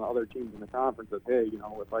from the other teams in the conference that, hey,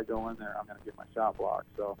 if I go in there, I'm going to get my shot blocked.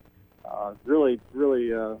 So really,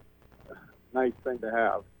 really nice thing to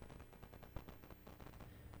have.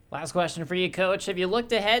 Last question for you, Coach. Have you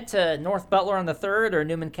looked ahead to North Butler on the 3rd or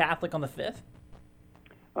Newman Catholic on the 5th?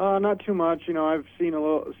 Not too much. I've seen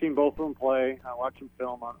both of them play. I watch them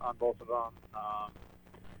film on both of them.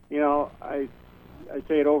 I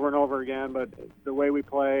say it over and over again, but the way we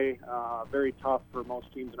play, very tough for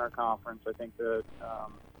most teams in our conference. I think that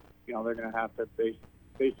they're going to have to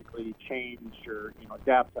basically change or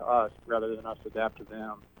adapt to us rather than us adapt to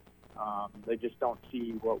them. They just don't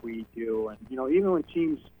see what we do, and even when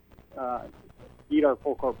teams eat our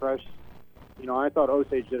full court press. I thought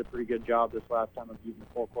Osage did a pretty good job this last time of using the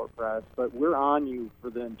full court press, but we're on you for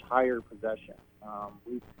the entire possession.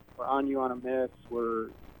 We're on you on a miss. We're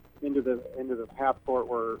into the half court.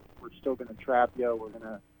 We're still going to trap you. We're going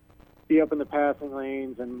to be up in the passing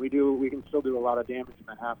lanes, and we can still do a lot of damage in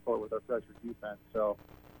the half court with our pressure defense. So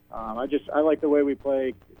I like the way we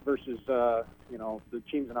play versus the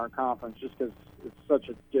teams in our conference, just because it's such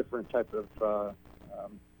a different type of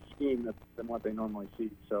scheme than what they normally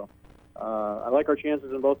see. So. I like our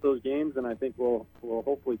chances in both those games, and I think we'll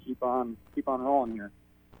hopefully keep on rolling here.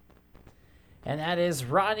 And that is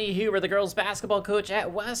Rodney Huber, the girls basketball coach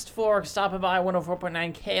at West Fork, stopping by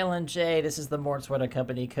 104.9 KLMJ. This is the Mort Sweater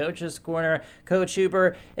Company Coach's Corner. Coach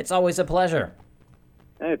Huber, it's always a pleasure.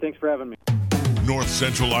 Hey, thanks for having me. North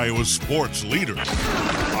Central Iowa sports leader,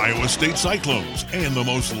 Iowa State Cyclones, and the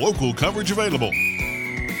most local coverage available.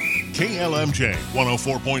 KLMJ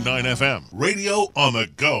 104.9 FM, radio on the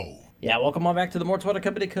go. Yeah, welcome on back to the Mort Sweater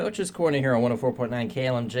Company Coach's Corner here on 104.9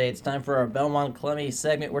 KLMJ. It's time for our Belmont Clemmy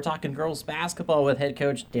segment. We're talking girls basketball with head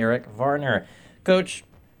coach Derek Varner. Coach,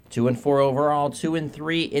 2-4 overall,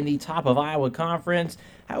 2-3 in the top of Iowa Conference.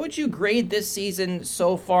 How would you grade this season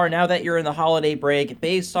so far now that you're in the holiday break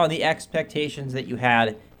based on the expectations that you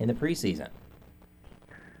had in the preseason?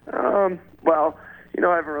 Well,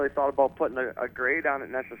 I haven't really thought about putting a grade on it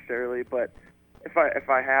necessarily, but if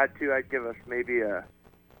I had to, I'd give us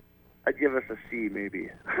a C maybe.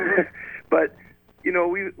 But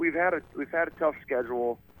we've had a tough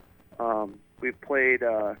schedule. We've played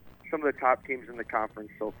some of the top teams in the conference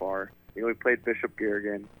so far. We played Bishop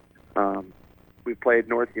Garrigan. We played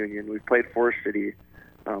North Union. We played Forest City.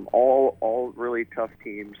 All really tough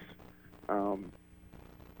teams.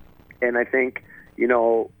 And I think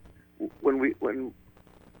when we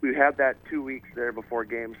had that 2 weeks there before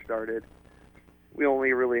games started, we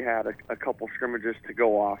only really had a couple scrimmages to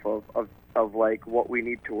go off of like what we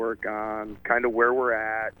need to work on, kind of where we're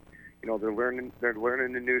at. They're learning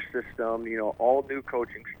a new system. All new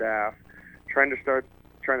coaching staff, trying to start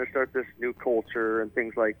this new culture and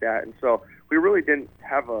things like that. And so we really didn't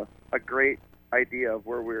have a great idea of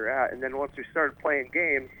where we were at. And then once we started playing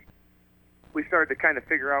games, we started to kind of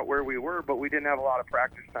figure out where we were, but we didn't have a lot of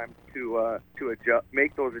practice time to adjust,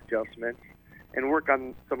 make those adjustments, and work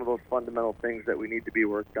on some of those fundamental things that we need to be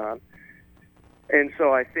worked on. And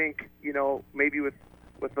so I think, maybe with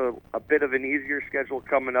a bit of an easier schedule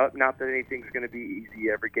coming up, not that anything's going to be easy,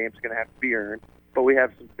 every game's going to have to be earned, but we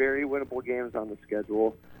have some very winnable games on the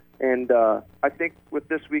schedule. And I think with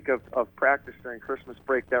this week of practice during Christmas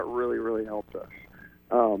break, that really, really helped us.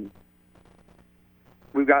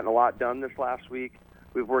 We've gotten a lot done this last week.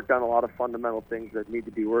 We've worked on a lot of fundamental things that need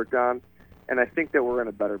to be worked on, and I think that we're in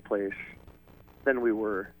a better place than we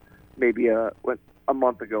were maybe a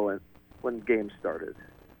month ago when games started.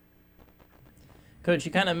 Coach,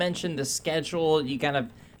 you kind of mentioned the schedule. You kind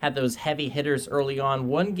of had those heavy hitters early on.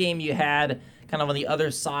 One game you had kind of on the other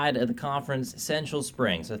side of the conference, Central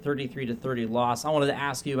Springs, a 33-30 loss. I wanted to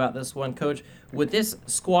ask you about this one, Coach. With this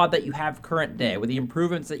squad that you have current day, with the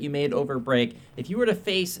improvements that you made over break, if you were to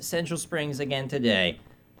face Central Springs again today,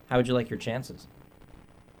 how would you like your chances?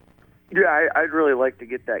 Yeah, I'd really like to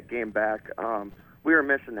get that game back. We were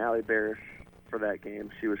missing Allie Bears for that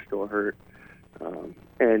game. She was still hurt.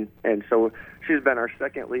 And so she's been our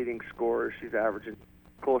second leading scorer. She's averaging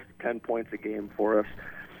close to 10 points a game for us.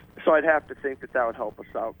 So I'd have to think that would help us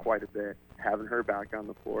out quite a bit, having her back on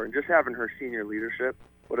the floor. And just having her senior leadership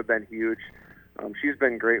would have been huge. She's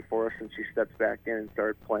been great for us since she stepped back in and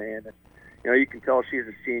started playing. And, you can tell she's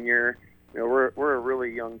a senior. We're a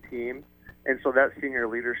really young team. And so that senior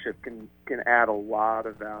leadership can add a lot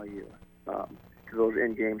of value to those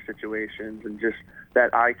in-game situations and just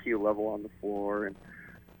that IQ level on the floor.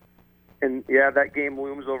 And yeah, that game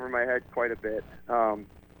looms over my head quite a bit.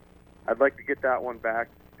 I'd like to get that one back.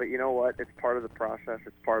 But you know what? It's part of the process.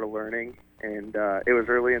 It's part of learning. And it was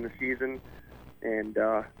early in the season. And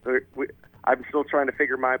I'm still trying to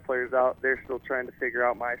figure my players out. They're still trying to figure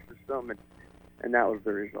out my system. And that was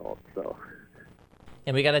the result. So.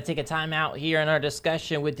 And we got to take a time out here in our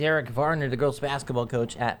discussion with Derek Varner, the girls basketball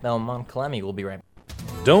coach at Belmont Clemmy. We'll be right back.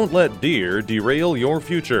 Don't let deer derail your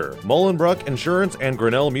future. Mullenbrook Insurance and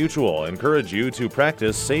Grinnell Mutual encourage you to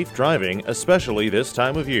practice safe driving, especially this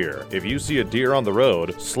time of year. If you see a deer on the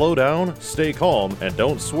road, slow down, stay calm, and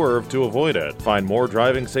don't swerve to avoid it. Find more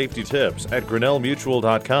driving safety tips at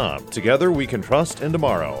GrinnellMutual.com. Together we can trust in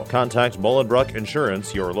tomorrow. Contact Mullenbrook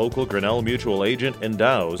Insurance, your local Grinnell Mutual agent in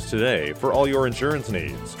Dow's today for all your insurance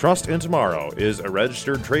needs. Trust in Tomorrow is a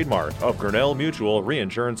registered trademark of Grinnell Mutual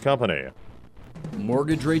Reinsurance Company.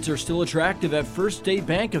 Mortgage rates are still attractive at First State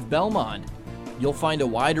Bank of Belmont. You'll find a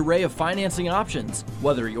wide array of financing options,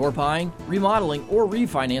 whether you're buying, remodeling, or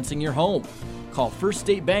refinancing your home. Call First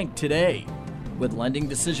State Bank today. With lending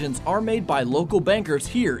decisions are made by local bankers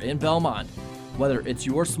here in Belmont. Whether it's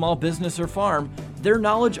your small business or farm, their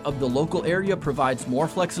knowledge of the local area provides more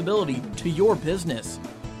flexibility to your business.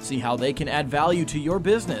 See how they can add value to your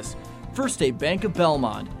business. First State Bank of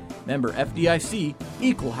Belmont. Member FDIC,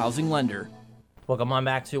 Equal Housing Lender. Welcome on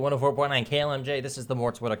back to 104.9 KLMJ. This is the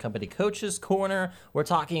Mort's Water Company Coaches Corner. We're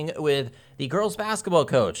talking with the girls basketball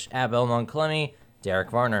coach at Belmont Clemmy,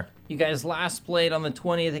 Derek Varner. You guys last played on the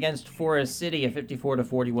 20th against Forest City, a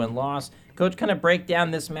 54-41 loss. Coach, kind of break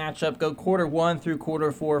down this matchup. Go quarter one through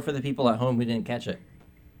quarter four for the people at home who didn't catch it.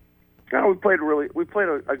 No, we played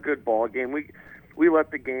a good ball game. We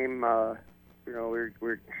let the game. We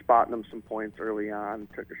were spotting them some points early on. It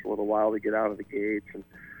took us a little while to get out of the gates and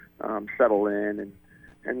settle in,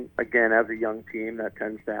 and again, as a young team, that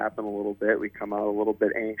tends to happen a little bit. We come out a little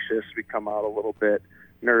bit anxious, we come out a little bit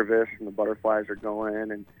nervous, and the butterflies are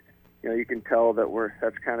going, and you can tell that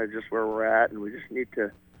that's kind of just where we're at, and we just need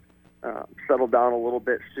to settle down a little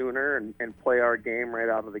bit sooner and play our game right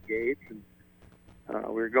out of the gates. And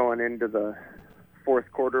we were going into the fourth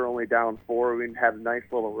quarter only down 4. We had a nice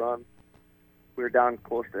little run. We were down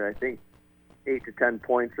close to, I think, 8 to 10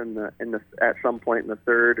 points at some point in the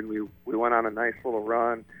third, and we went on a nice little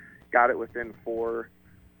run, got it within 4,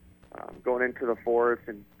 going into the fourth,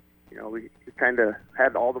 and we kind of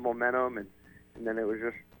had all the momentum and and then it was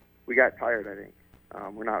just we got tired. I think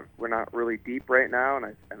we're not really deep right now, and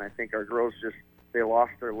I think our girls they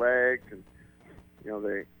lost their legs, and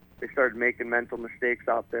they started making mental mistakes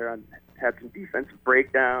out there and had some defensive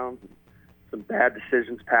breakdowns, and some bad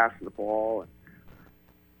decisions passing the ball, and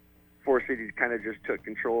Forest City kind of just took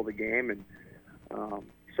control of the game, and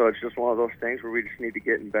so it's just one of those things where we just need to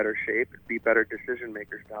get in better shape and be better decision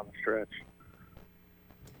makers down the stretch.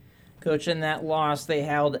 Coach, in that loss, they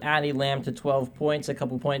held Addie Lamb to 12 points, a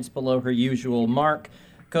couple points below her usual mark.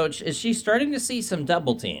 Coach, is she starting to see some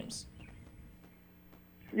double teams?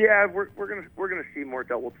 Yeah, we're gonna see more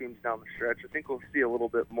double teams down the stretch. I think we'll see a little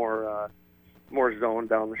bit more zone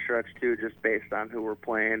down the stretch too, just based on who we're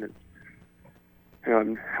playing. And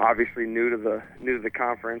I'm obviously new to the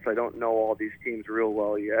conference. I don't know all these teams real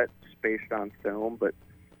well yet, just based on film, but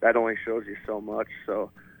that only shows you so much. So,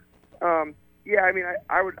 yeah, I mean,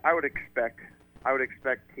 I would expect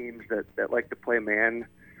teams that like to play man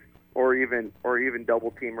or even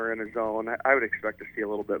double teamer in a zone. I would expect to see a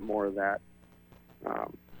little bit more of that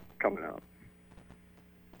coming out.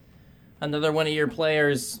 Another one of your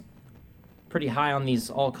players pretty high on these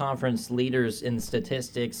all-conference leaders in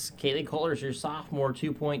statistics. Kaylee Kohler's your sophomore,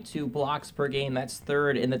 2.2 blocks per game. That's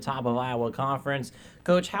third in the top of Iowa Conference.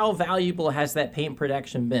 Coach, how valuable has that paint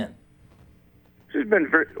protection been? She's done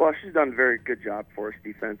a very good job for us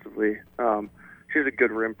defensively. She's a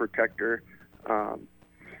good rim protector.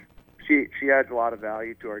 She adds a lot of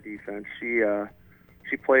value to our defense.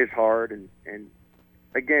 She plays hard, and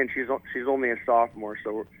again, she's only a sophomore,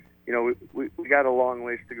 so we got a long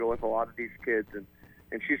ways to go with a lot of these kids, and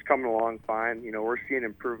she's coming along fine. We're seeing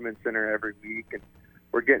improvements in her every week, and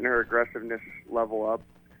we're getting her aggressiveness level up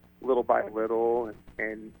little by little,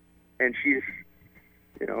 and she's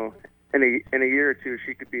in a year or two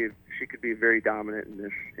she could be very dominant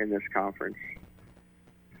in this conference.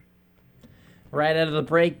 Right out of the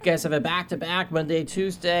break, you guys have a back-to-back Monday,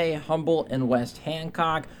 Tuesday, Humboldt and West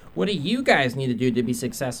Hancock. What do you guys need to do to be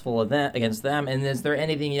successful against them? And is there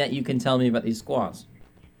anything that you can tell me about these squads?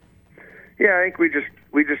 Yeah, I think we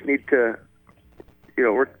just need to,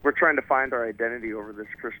 we're trying to find our identity over this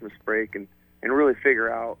Christmas break and really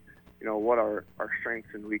figure out, what our strengths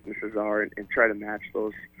and weaknesses are and try to match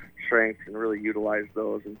those strengths and really utilize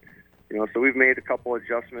those. And, so we've made a couple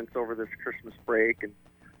adjustments over this Christmas break, and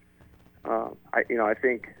I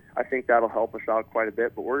think that'll help us out quite a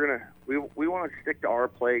bit. But we want to stick to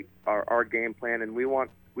our game plan, and we want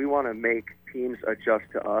to make teams adjust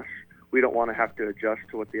to us. We don't want to have to adjust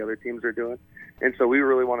to what the other teams are doing, and so we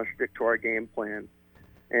really want to stick to our game plan,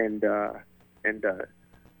 and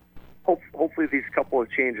hopefully these couple of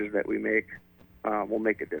changes that we make will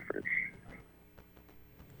make a difference.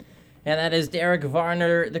 And that is Derek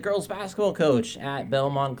Varner, the girls basketball coach at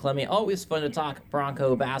Belmont Clemmy. Always fun to talk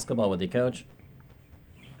Bronco basketball with you, Coach.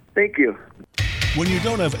 Thank you. When you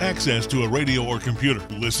don't have access to a radio or computer,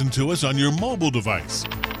 listen to us on your mobile device.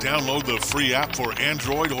 Download the free app for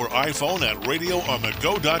Android or iPhone at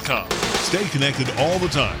radioonthego.com. Stay connected all the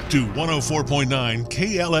time to 104.9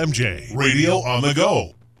 KLMJ, Radio on the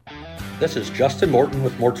Go. This is Justin Morton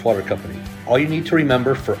with Mort's Water Company. All you need to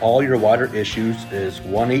remember for all your water issues is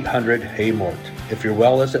 1-800-HEY-MORT. If your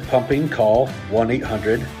well isn't pumping, call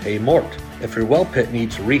 1-800-HEY-MORT. If your well pit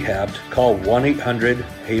needs rehabbed, call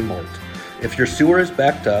 1-800-HEY-MORT. If your sewer is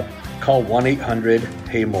backed up, call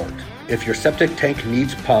 1-800-HEY-MORT. If your septic tank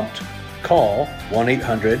needs pumped, call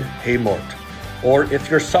 1-800-HEY-MORT. Or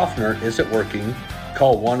if your softener isn't working,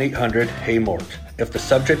 call 1-800-HEY-MORT. If the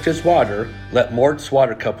subject is water, let Mort's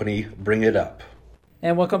Water Company bring it up.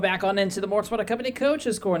 And welcome back on into the Mort's Water Company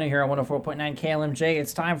Coaches Corner here on 104.9 KLMJ.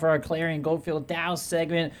 It's time for our Clarion Goldfield Dow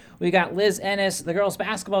segment. We got Liz Ennis, the girls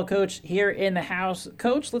basketball coach, here in the house.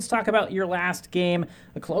 Coach, let's talk about your last game,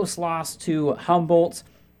 a close loss to Humboldt.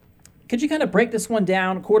 Could you kind of break this one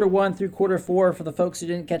down, quarter one through quarter four, for the folks who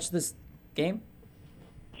didn't catch this game?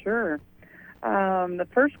 Sure. The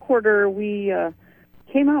first quarter, we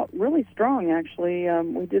came out really strong, actually.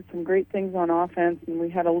 We did some great things on offense, and we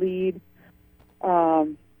had a lead.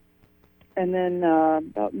 And then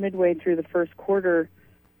about midway through the first quarter,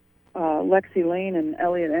 Lexi Lane and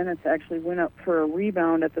Elliot Ennis actually went up for a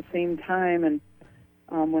rebound at the same time. And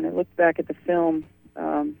when I looked back at the film,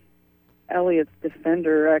 Elliot's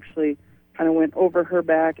defender actually kind of went over her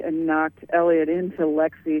back and knocked Elliot into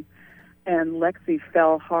Lexi. And Lexi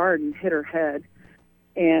fell hard and hit her head.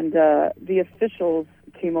 And the officials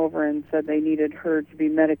came over and said they needed her to be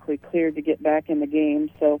medically cleared to get back in the game.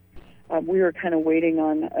 So we were kind of waiting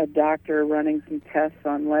on a doctor running some tests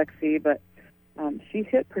on Lexi, but she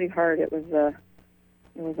hit pretty hard. It was a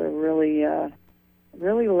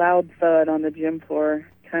really loud thud on the gym floor.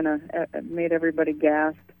 kind of made everybody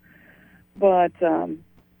gasp. But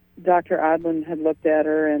Dr. Odland had looked at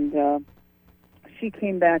her, and she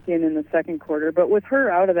came back in the second quarter. But with her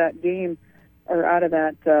out of that game, or out of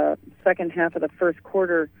that second half of the first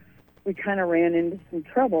quarter, we kind of ran into some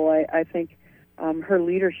trouble. I think her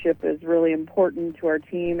leadership is really important to our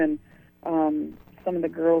team, and some of the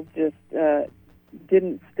girls just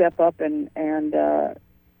didn't step up, and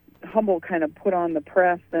Humboldt kind of put on the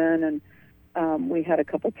press then, and we had a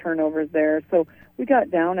couple turnovers there. So we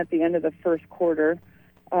got down at the end of the first quarter.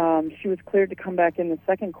 She was cleared to come back in the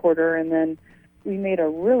second quarter, and then we made a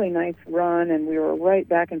really nice run, and we were right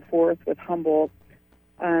back and forth with Humboldt.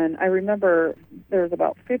 And I remember there was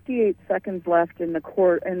about 58 seconds left in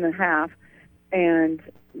the half, and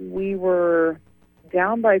we were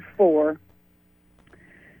down by 4.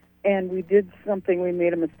 And we did something. We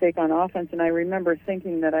made a mistake on offense, and I remember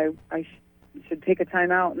thinking that I should take a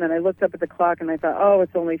timeout. And then I looked up at the clock, and I thought, oh,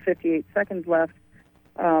 it's only 58 seconds left.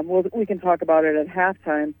 Well, we can talk about it at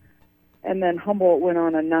halftime. And then Humboldt went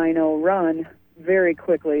on a 9-0 run very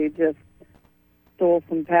quickly, just stole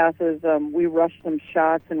some passes. We rushed some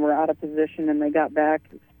shots and were out of position, and they got back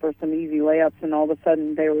for some easy layups, and all of a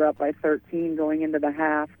sudden they were up by 13 going into the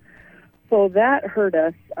half. So that hurt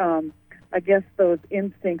us. I guess those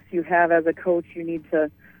instincts you have as a coach, you need to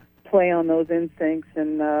play on those instincts,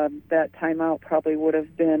 and that timeout probably would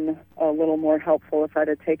have been a little more helpful if I'd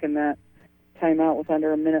have taken that timeout with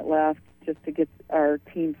under a minute left just to get our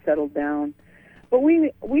team settled down. But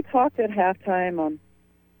we talked at halftime,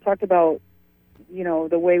 talked about,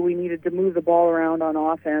 the way we needed to move the ball around on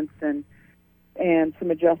offense and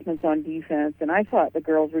some adjustments on defense. And I thought the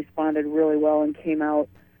girls responded really well and came out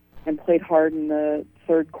and played hard in the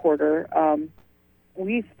third quarter.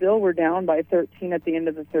 We still were down by 13 at the end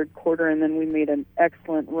of the third quarter, and then we made an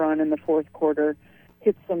excellent run in the fourth quarter,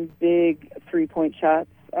 hit some big three-point shots.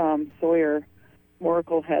 Sawyer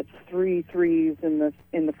Moracle had 3 threes in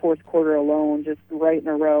the fourth quarter alone, just right in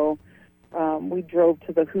a row. We drove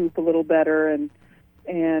to the hoop a little better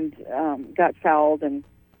and got fouled and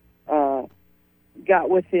got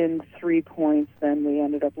within 3 points. Then we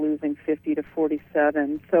ended up losing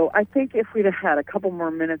 50-47. So I think if we'd have had a couple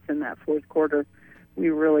more minutes in that fourth quarter, we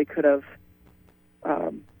really could have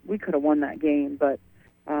won that game. But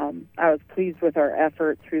I was pleased with our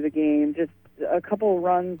effort through the game. Just a couple of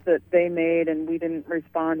runs that they made and we didn't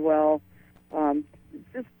respond well.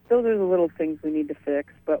 Just those are the little things we need to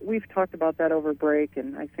fix. But we've talked about that over break,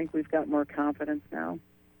 and I think we've got more confidence now.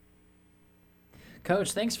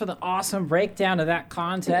 Coach, thanks for the awesome breakdown of that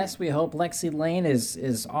contest. We hope Lexi Lane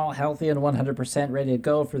is all healthy and 100% ready to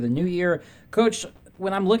go for the new year. Coach,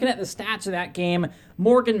 when I'm looking at the stats of that game,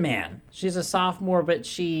 Morgan Mann, she's a sophomore, but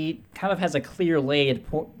she kind of has a clear lead,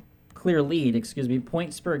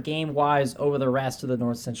 points per game wise over the rest of the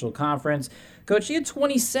North Central Conference. Coach, she had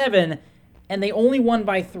 27, and they only won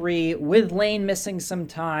by 3, with Lane missing some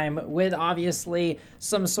time, with obviously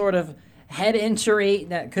some sort of head injury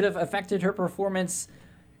that could have affected her performance.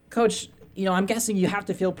 Coach, I'm guessing you have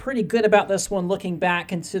to feel pretty good about this one looking back,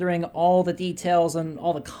 considering all the details and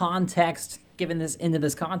all the context given this into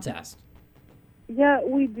this contest. Yeah,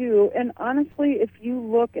 we do. And honestly, if you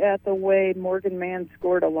look at the way Morgan Mann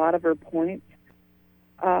scored a lot of her points,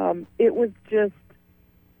 it was just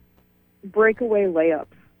breakaway layups.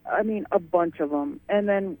 I mean, a bunch of them. And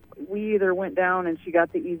then we either went down and she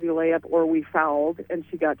got the easy layup, or we fouled and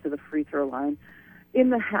she got to the free throw line. In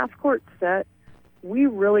the half-court set, we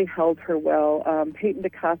really held her well. Peyton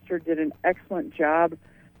DeCoster did an excellent job.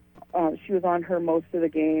 She was on her most of the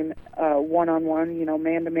game, one-on-one,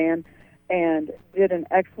 man-to-man, and did an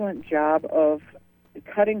excellent job of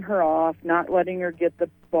cutting her off, not letting her get the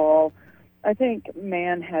ball. I think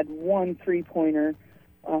Mann had 1 3-pointer.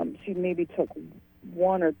 She maybe took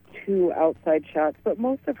 1 or 2 outside shots, but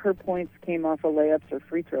most of her points came off of layups or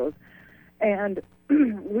free throws. And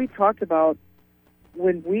we talked about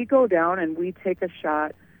when we go down and we take a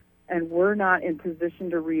shot and we're not in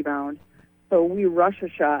position to rebound, so we rush a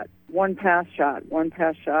shot, one pass shot,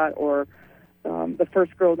 or the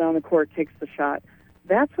first girl down the court takes the shot.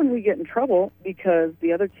 That's when we get in trouble, because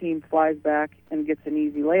the other team flies back and gets an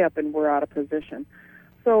easy layup and we're out of position.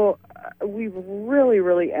 So we've really,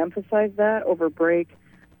 really emphasized that over break.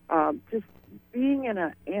 Just being in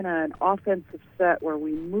an offensive set where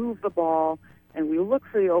we move the ball and we look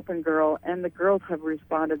for the open girl, and the girls have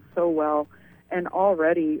responded so well. And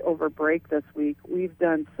already over break this week, we've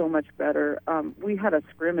done so much better. We had a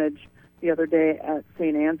scrimmage the other day at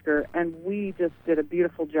St. Ansgar, and we just did a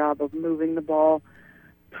beautiful job of moving the ball,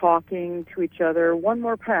 talking to each other. One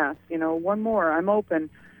more pass, one more, I'm open.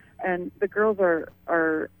 And the girls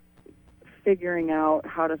are figuring out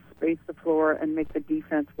how to space the floor and make the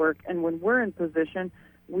defense work. And when we're in position,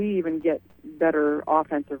 we even get better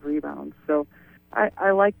offensive rebounds. So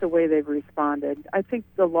I like the way they've responded. I think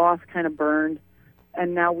the loss kind of burned,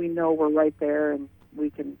 and now we know we're right there and we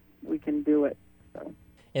can do it. So.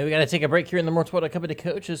 And we got to take a break here in the Mortwater Company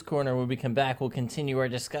Coaches Corner. When we come back, we'll continue our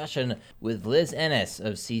discussion with Liz Ennis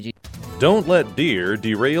of CG. Don't let deer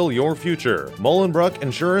derail your future. Mullenbrook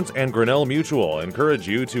Insurance and Grinnell Mutual encourage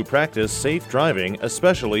you to practice safe driving,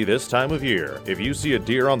 especially this time of year. If you see a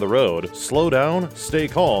deer on the road, slow down, stay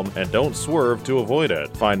calm, and don't swerve to avoid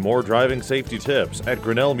it. Find more driving safety tips at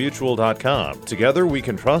GrinnellMutual.com. Together we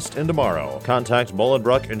can trust in tomorrow. Contact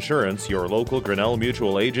Mullenbrook Insurance, your local Grinnell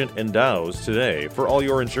Mutual agent in Dow's today for all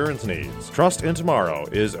your insurance needs. Trust in Tomorrow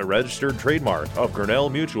is a registered trademark of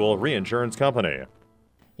Grinnell Mutual Reinsurance Company.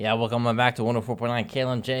 Yeah, welcome back to 104.9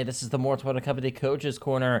 KLMJ. This is the Mortwater Company Coaches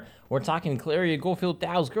Corner. We're talking Clary Goldfield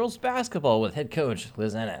Dow's girls basketball with head coach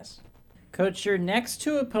Liz Ennis. Coach, your next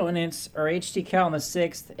two opponents are HTK on the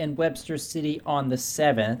 6th and Webster City on the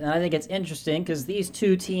 7th. And I think it's interesting because these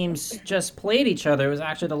two teams just played each other. It was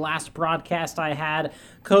actually the last broadcast I had.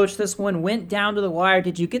 Coach, this one went down to the wire.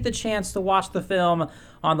 Did you get the chance to watch the film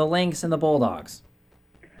on the Lynx and the Bulldogs?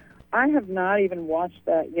 I have not even watched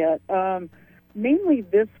that yet. Mainly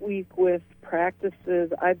this week with practices,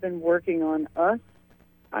 I've been working on us.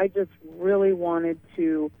 I just really wanted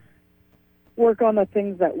to work on the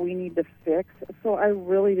things that we need to fix, so I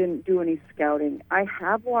really didn't do any scouting. I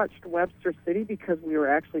have watched Webster City because we were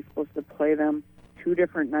actually supposed to play them 2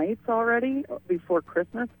 different nights already before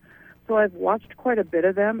Christmas, so I've watched quite a bit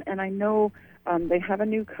of them, and I know they have a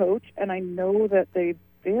new coach, and I know that they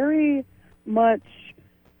very much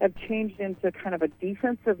have changed into kind of a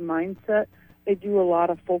defensive mindset. They do a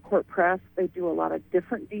lot of full court press. They do a lot of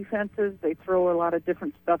different defenses. They throw a lot of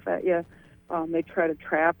different stuff at you. They try to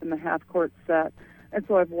trap in the half court set. And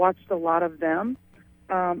so I've watched a lot of them.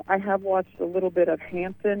 I have watched a little bit of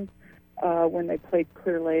Hampton when they played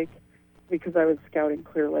Clear Lake because I was scouting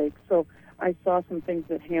Clear Lake. So I saw some things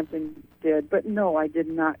that Hampton did. But no, I did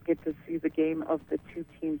not get to see the game of the two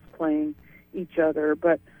teams playing each other.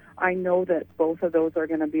 But I know that both of those are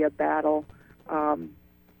going to be a battle.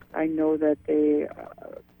 I know that they,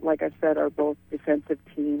 like I said, are both defensive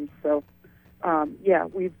teams. So,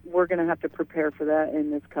 we're going to have to prepare for that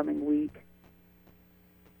in this coming week.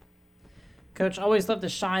 Coach, I always love to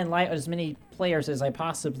shine light on as many players as I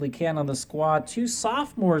possibly can on the squad. 2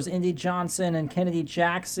 sophomores, Indy Johnson and Kennedy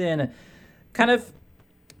Jackson,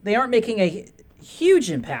 they aren't making a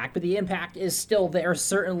huge impact, but the impact is still there,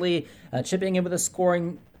 certainly chipping in with the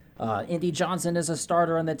scoring. Indy Johnson is a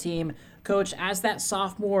starter on the team. Coach, as that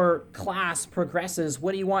sophomore class progresses,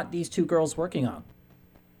 what do you want these 2 girls working on?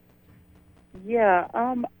 Yeah,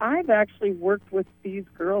 I've actually worked with these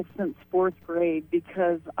girls since 4th grade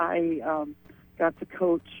because I got to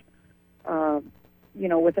coach,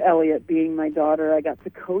 with Elliot being my daughter, I got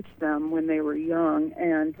to coach them when they were young.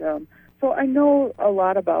 And so I know a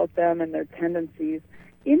lot about them and their tendencies.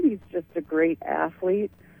 Indy's just a great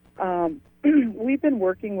athlete. We've been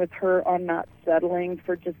working with her on not settling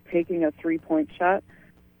for just taking a 3-point shot.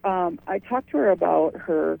 I talked to her about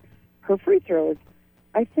her free throws.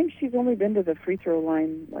 I think she's only been to the free throw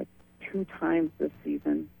line like 2 times this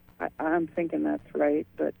season. I'm thinking that's right,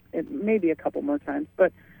 but it may be a couple more times.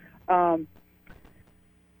 But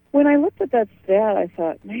when I looked at that stat, I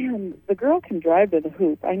thought, man, the girl can drive to the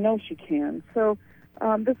hoop. I know she can. So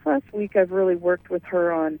this last week I've really worked with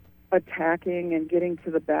her on attacking and getting to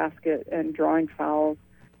the basket and drawing fouls,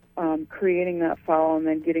 creating that foul and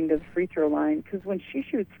then getting to the free throw line. Because when she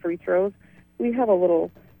shoots free throws, we have a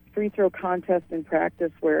little free throw contest in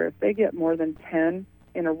practice where if they get more than 10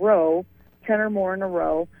 in a row, 10 or more in a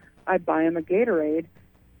row, I buy them a Gatorade.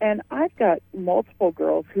 And I've got multiple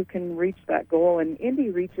girls who can reach that goal, and Indy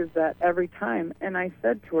reaches that every time. And I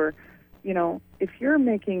said to her, if you're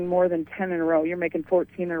making more than 10 in a row, you're making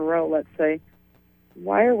 14 in a row, let's say,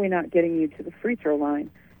 why are we not getting you to the free throw line?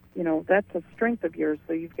 That's a strength of yours,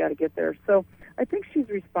 so you've got to get there. So I think she's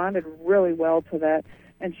responded really well to that,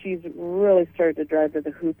 and she's really started to drive to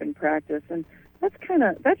the hoop in practice. And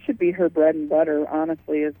that should be her bread and butter,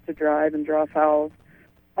 honestly, is to drive and draw fouls.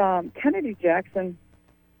 Kennedy Jackson,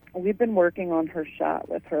 we've been working on her shot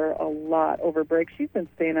with her a lot over break. She's been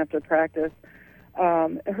staying after practice.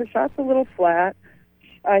 Her shot's a little flat.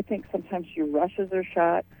 I think sometimes she rushes her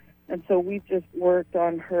shot. And so we've just worked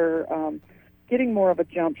on her getting more of a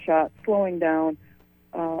jump shot, slowing down,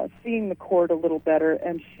 seeing the court a little better.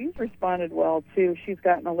 And she's responded well, too. She's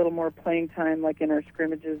gotten a little more playing time, like in our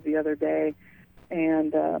scrimmages the other day.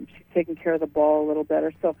 And she's taking care of the ball a little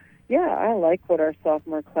better. So, I like what our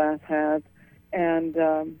sophomore class has, and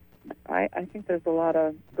I think there's a lot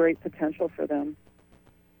of great potential for them.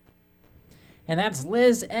 And that's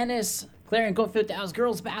Liz Ennis, Clarion Goldfield Dow's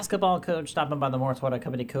girls basketball coach, stopping by the Morris Water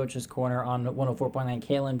Company Coaches Corner on 104.9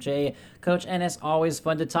 KLMJ. Coach Ennis, always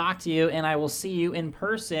fun to talk to you, and I will see you in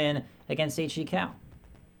person against HE Cal.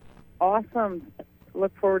 Awesome.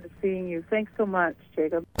 Look forward to seeing you. Thanks so much,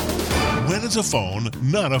 Jacob. When it's a phone,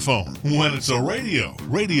 not a phone. When it's a radio,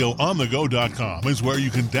 radioonthego.com is where you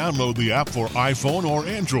can download the app for iPhone or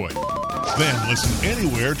Android. Then listen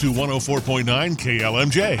anywhere to 104.9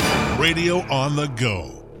 KLMJ. Radio on the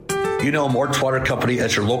go. You know Mort's Water Company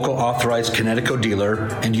as your local authorized Kinetico dealer,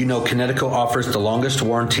 and you know Kinetico offers the longest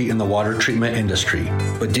warranty in the water treatment industry.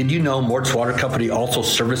 But did you know Mort's Water Company also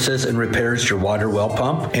services and repairs your water well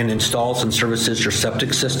pump and installs and services your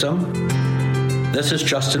septic system? This is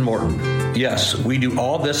Justin Morton. Yes, we do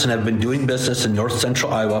all this and have been doing business in north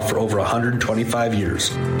central Iowa for over 125 years.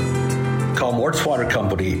 Call Mort's Water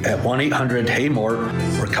Company at 1-800-HEY-MORT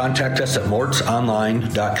or contact us at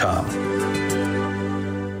mortsonline.com.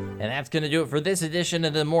 And that's going to do it for this edition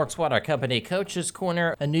of the Mort's Water Company Coaches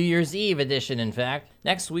Corner, a New Year's Eve edition, in fact.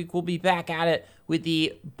 Next week, we'll be back at it with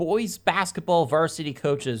the boys basketball varsity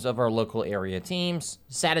coaches of our local area teams,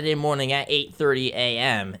 Saturday morning at 8:30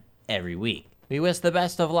 a.m. every week. We wish the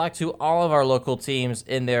best of luck to all of our local teams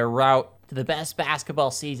in their route to the best basketball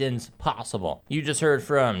seasons possible. You just heard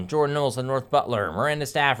from Jordan Knowles of North Butler, Miranda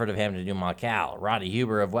Stafford of Hampton-Dumont Cal, Roddy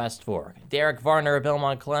Huber of West Fork, Derek Varner of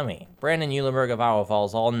Belmont Clemmy, Brandon Eulenberg of Iowa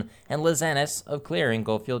Falls Alton, and Liz Ennis of Clarion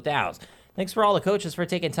Goldfield Dow's. Thanks for all the coaches for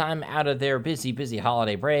taking time out of their busy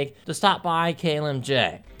holiday break to stop by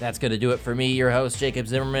KLMJ. That's going to do it for me, your host, Jacob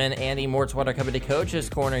Zimmerman, and the Mort's Water Company Coaches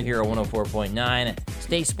Corner here at 104.9.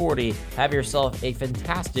 Stay sporty. Have yourself a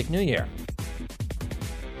fantastic new year.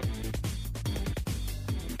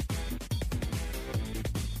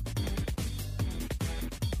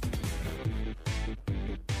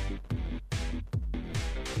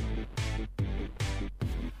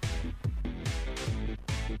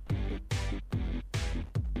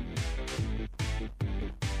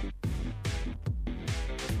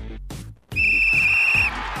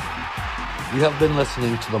 You have been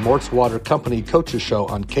listening to the Mort's Water Company Coaches Show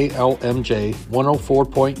on KLMJ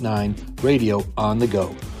 104.9 Radio on the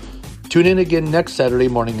Go. Tune in again next Saturday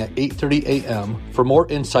morning at 8:30 a.m. for more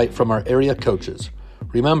insight from our area coaches.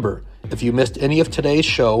 Remember, if you missed any of today's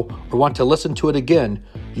show or want to listen to it again,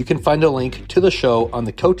 you can find a link to the show on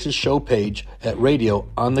the Coaches Show page at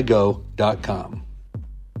radioonthego.com.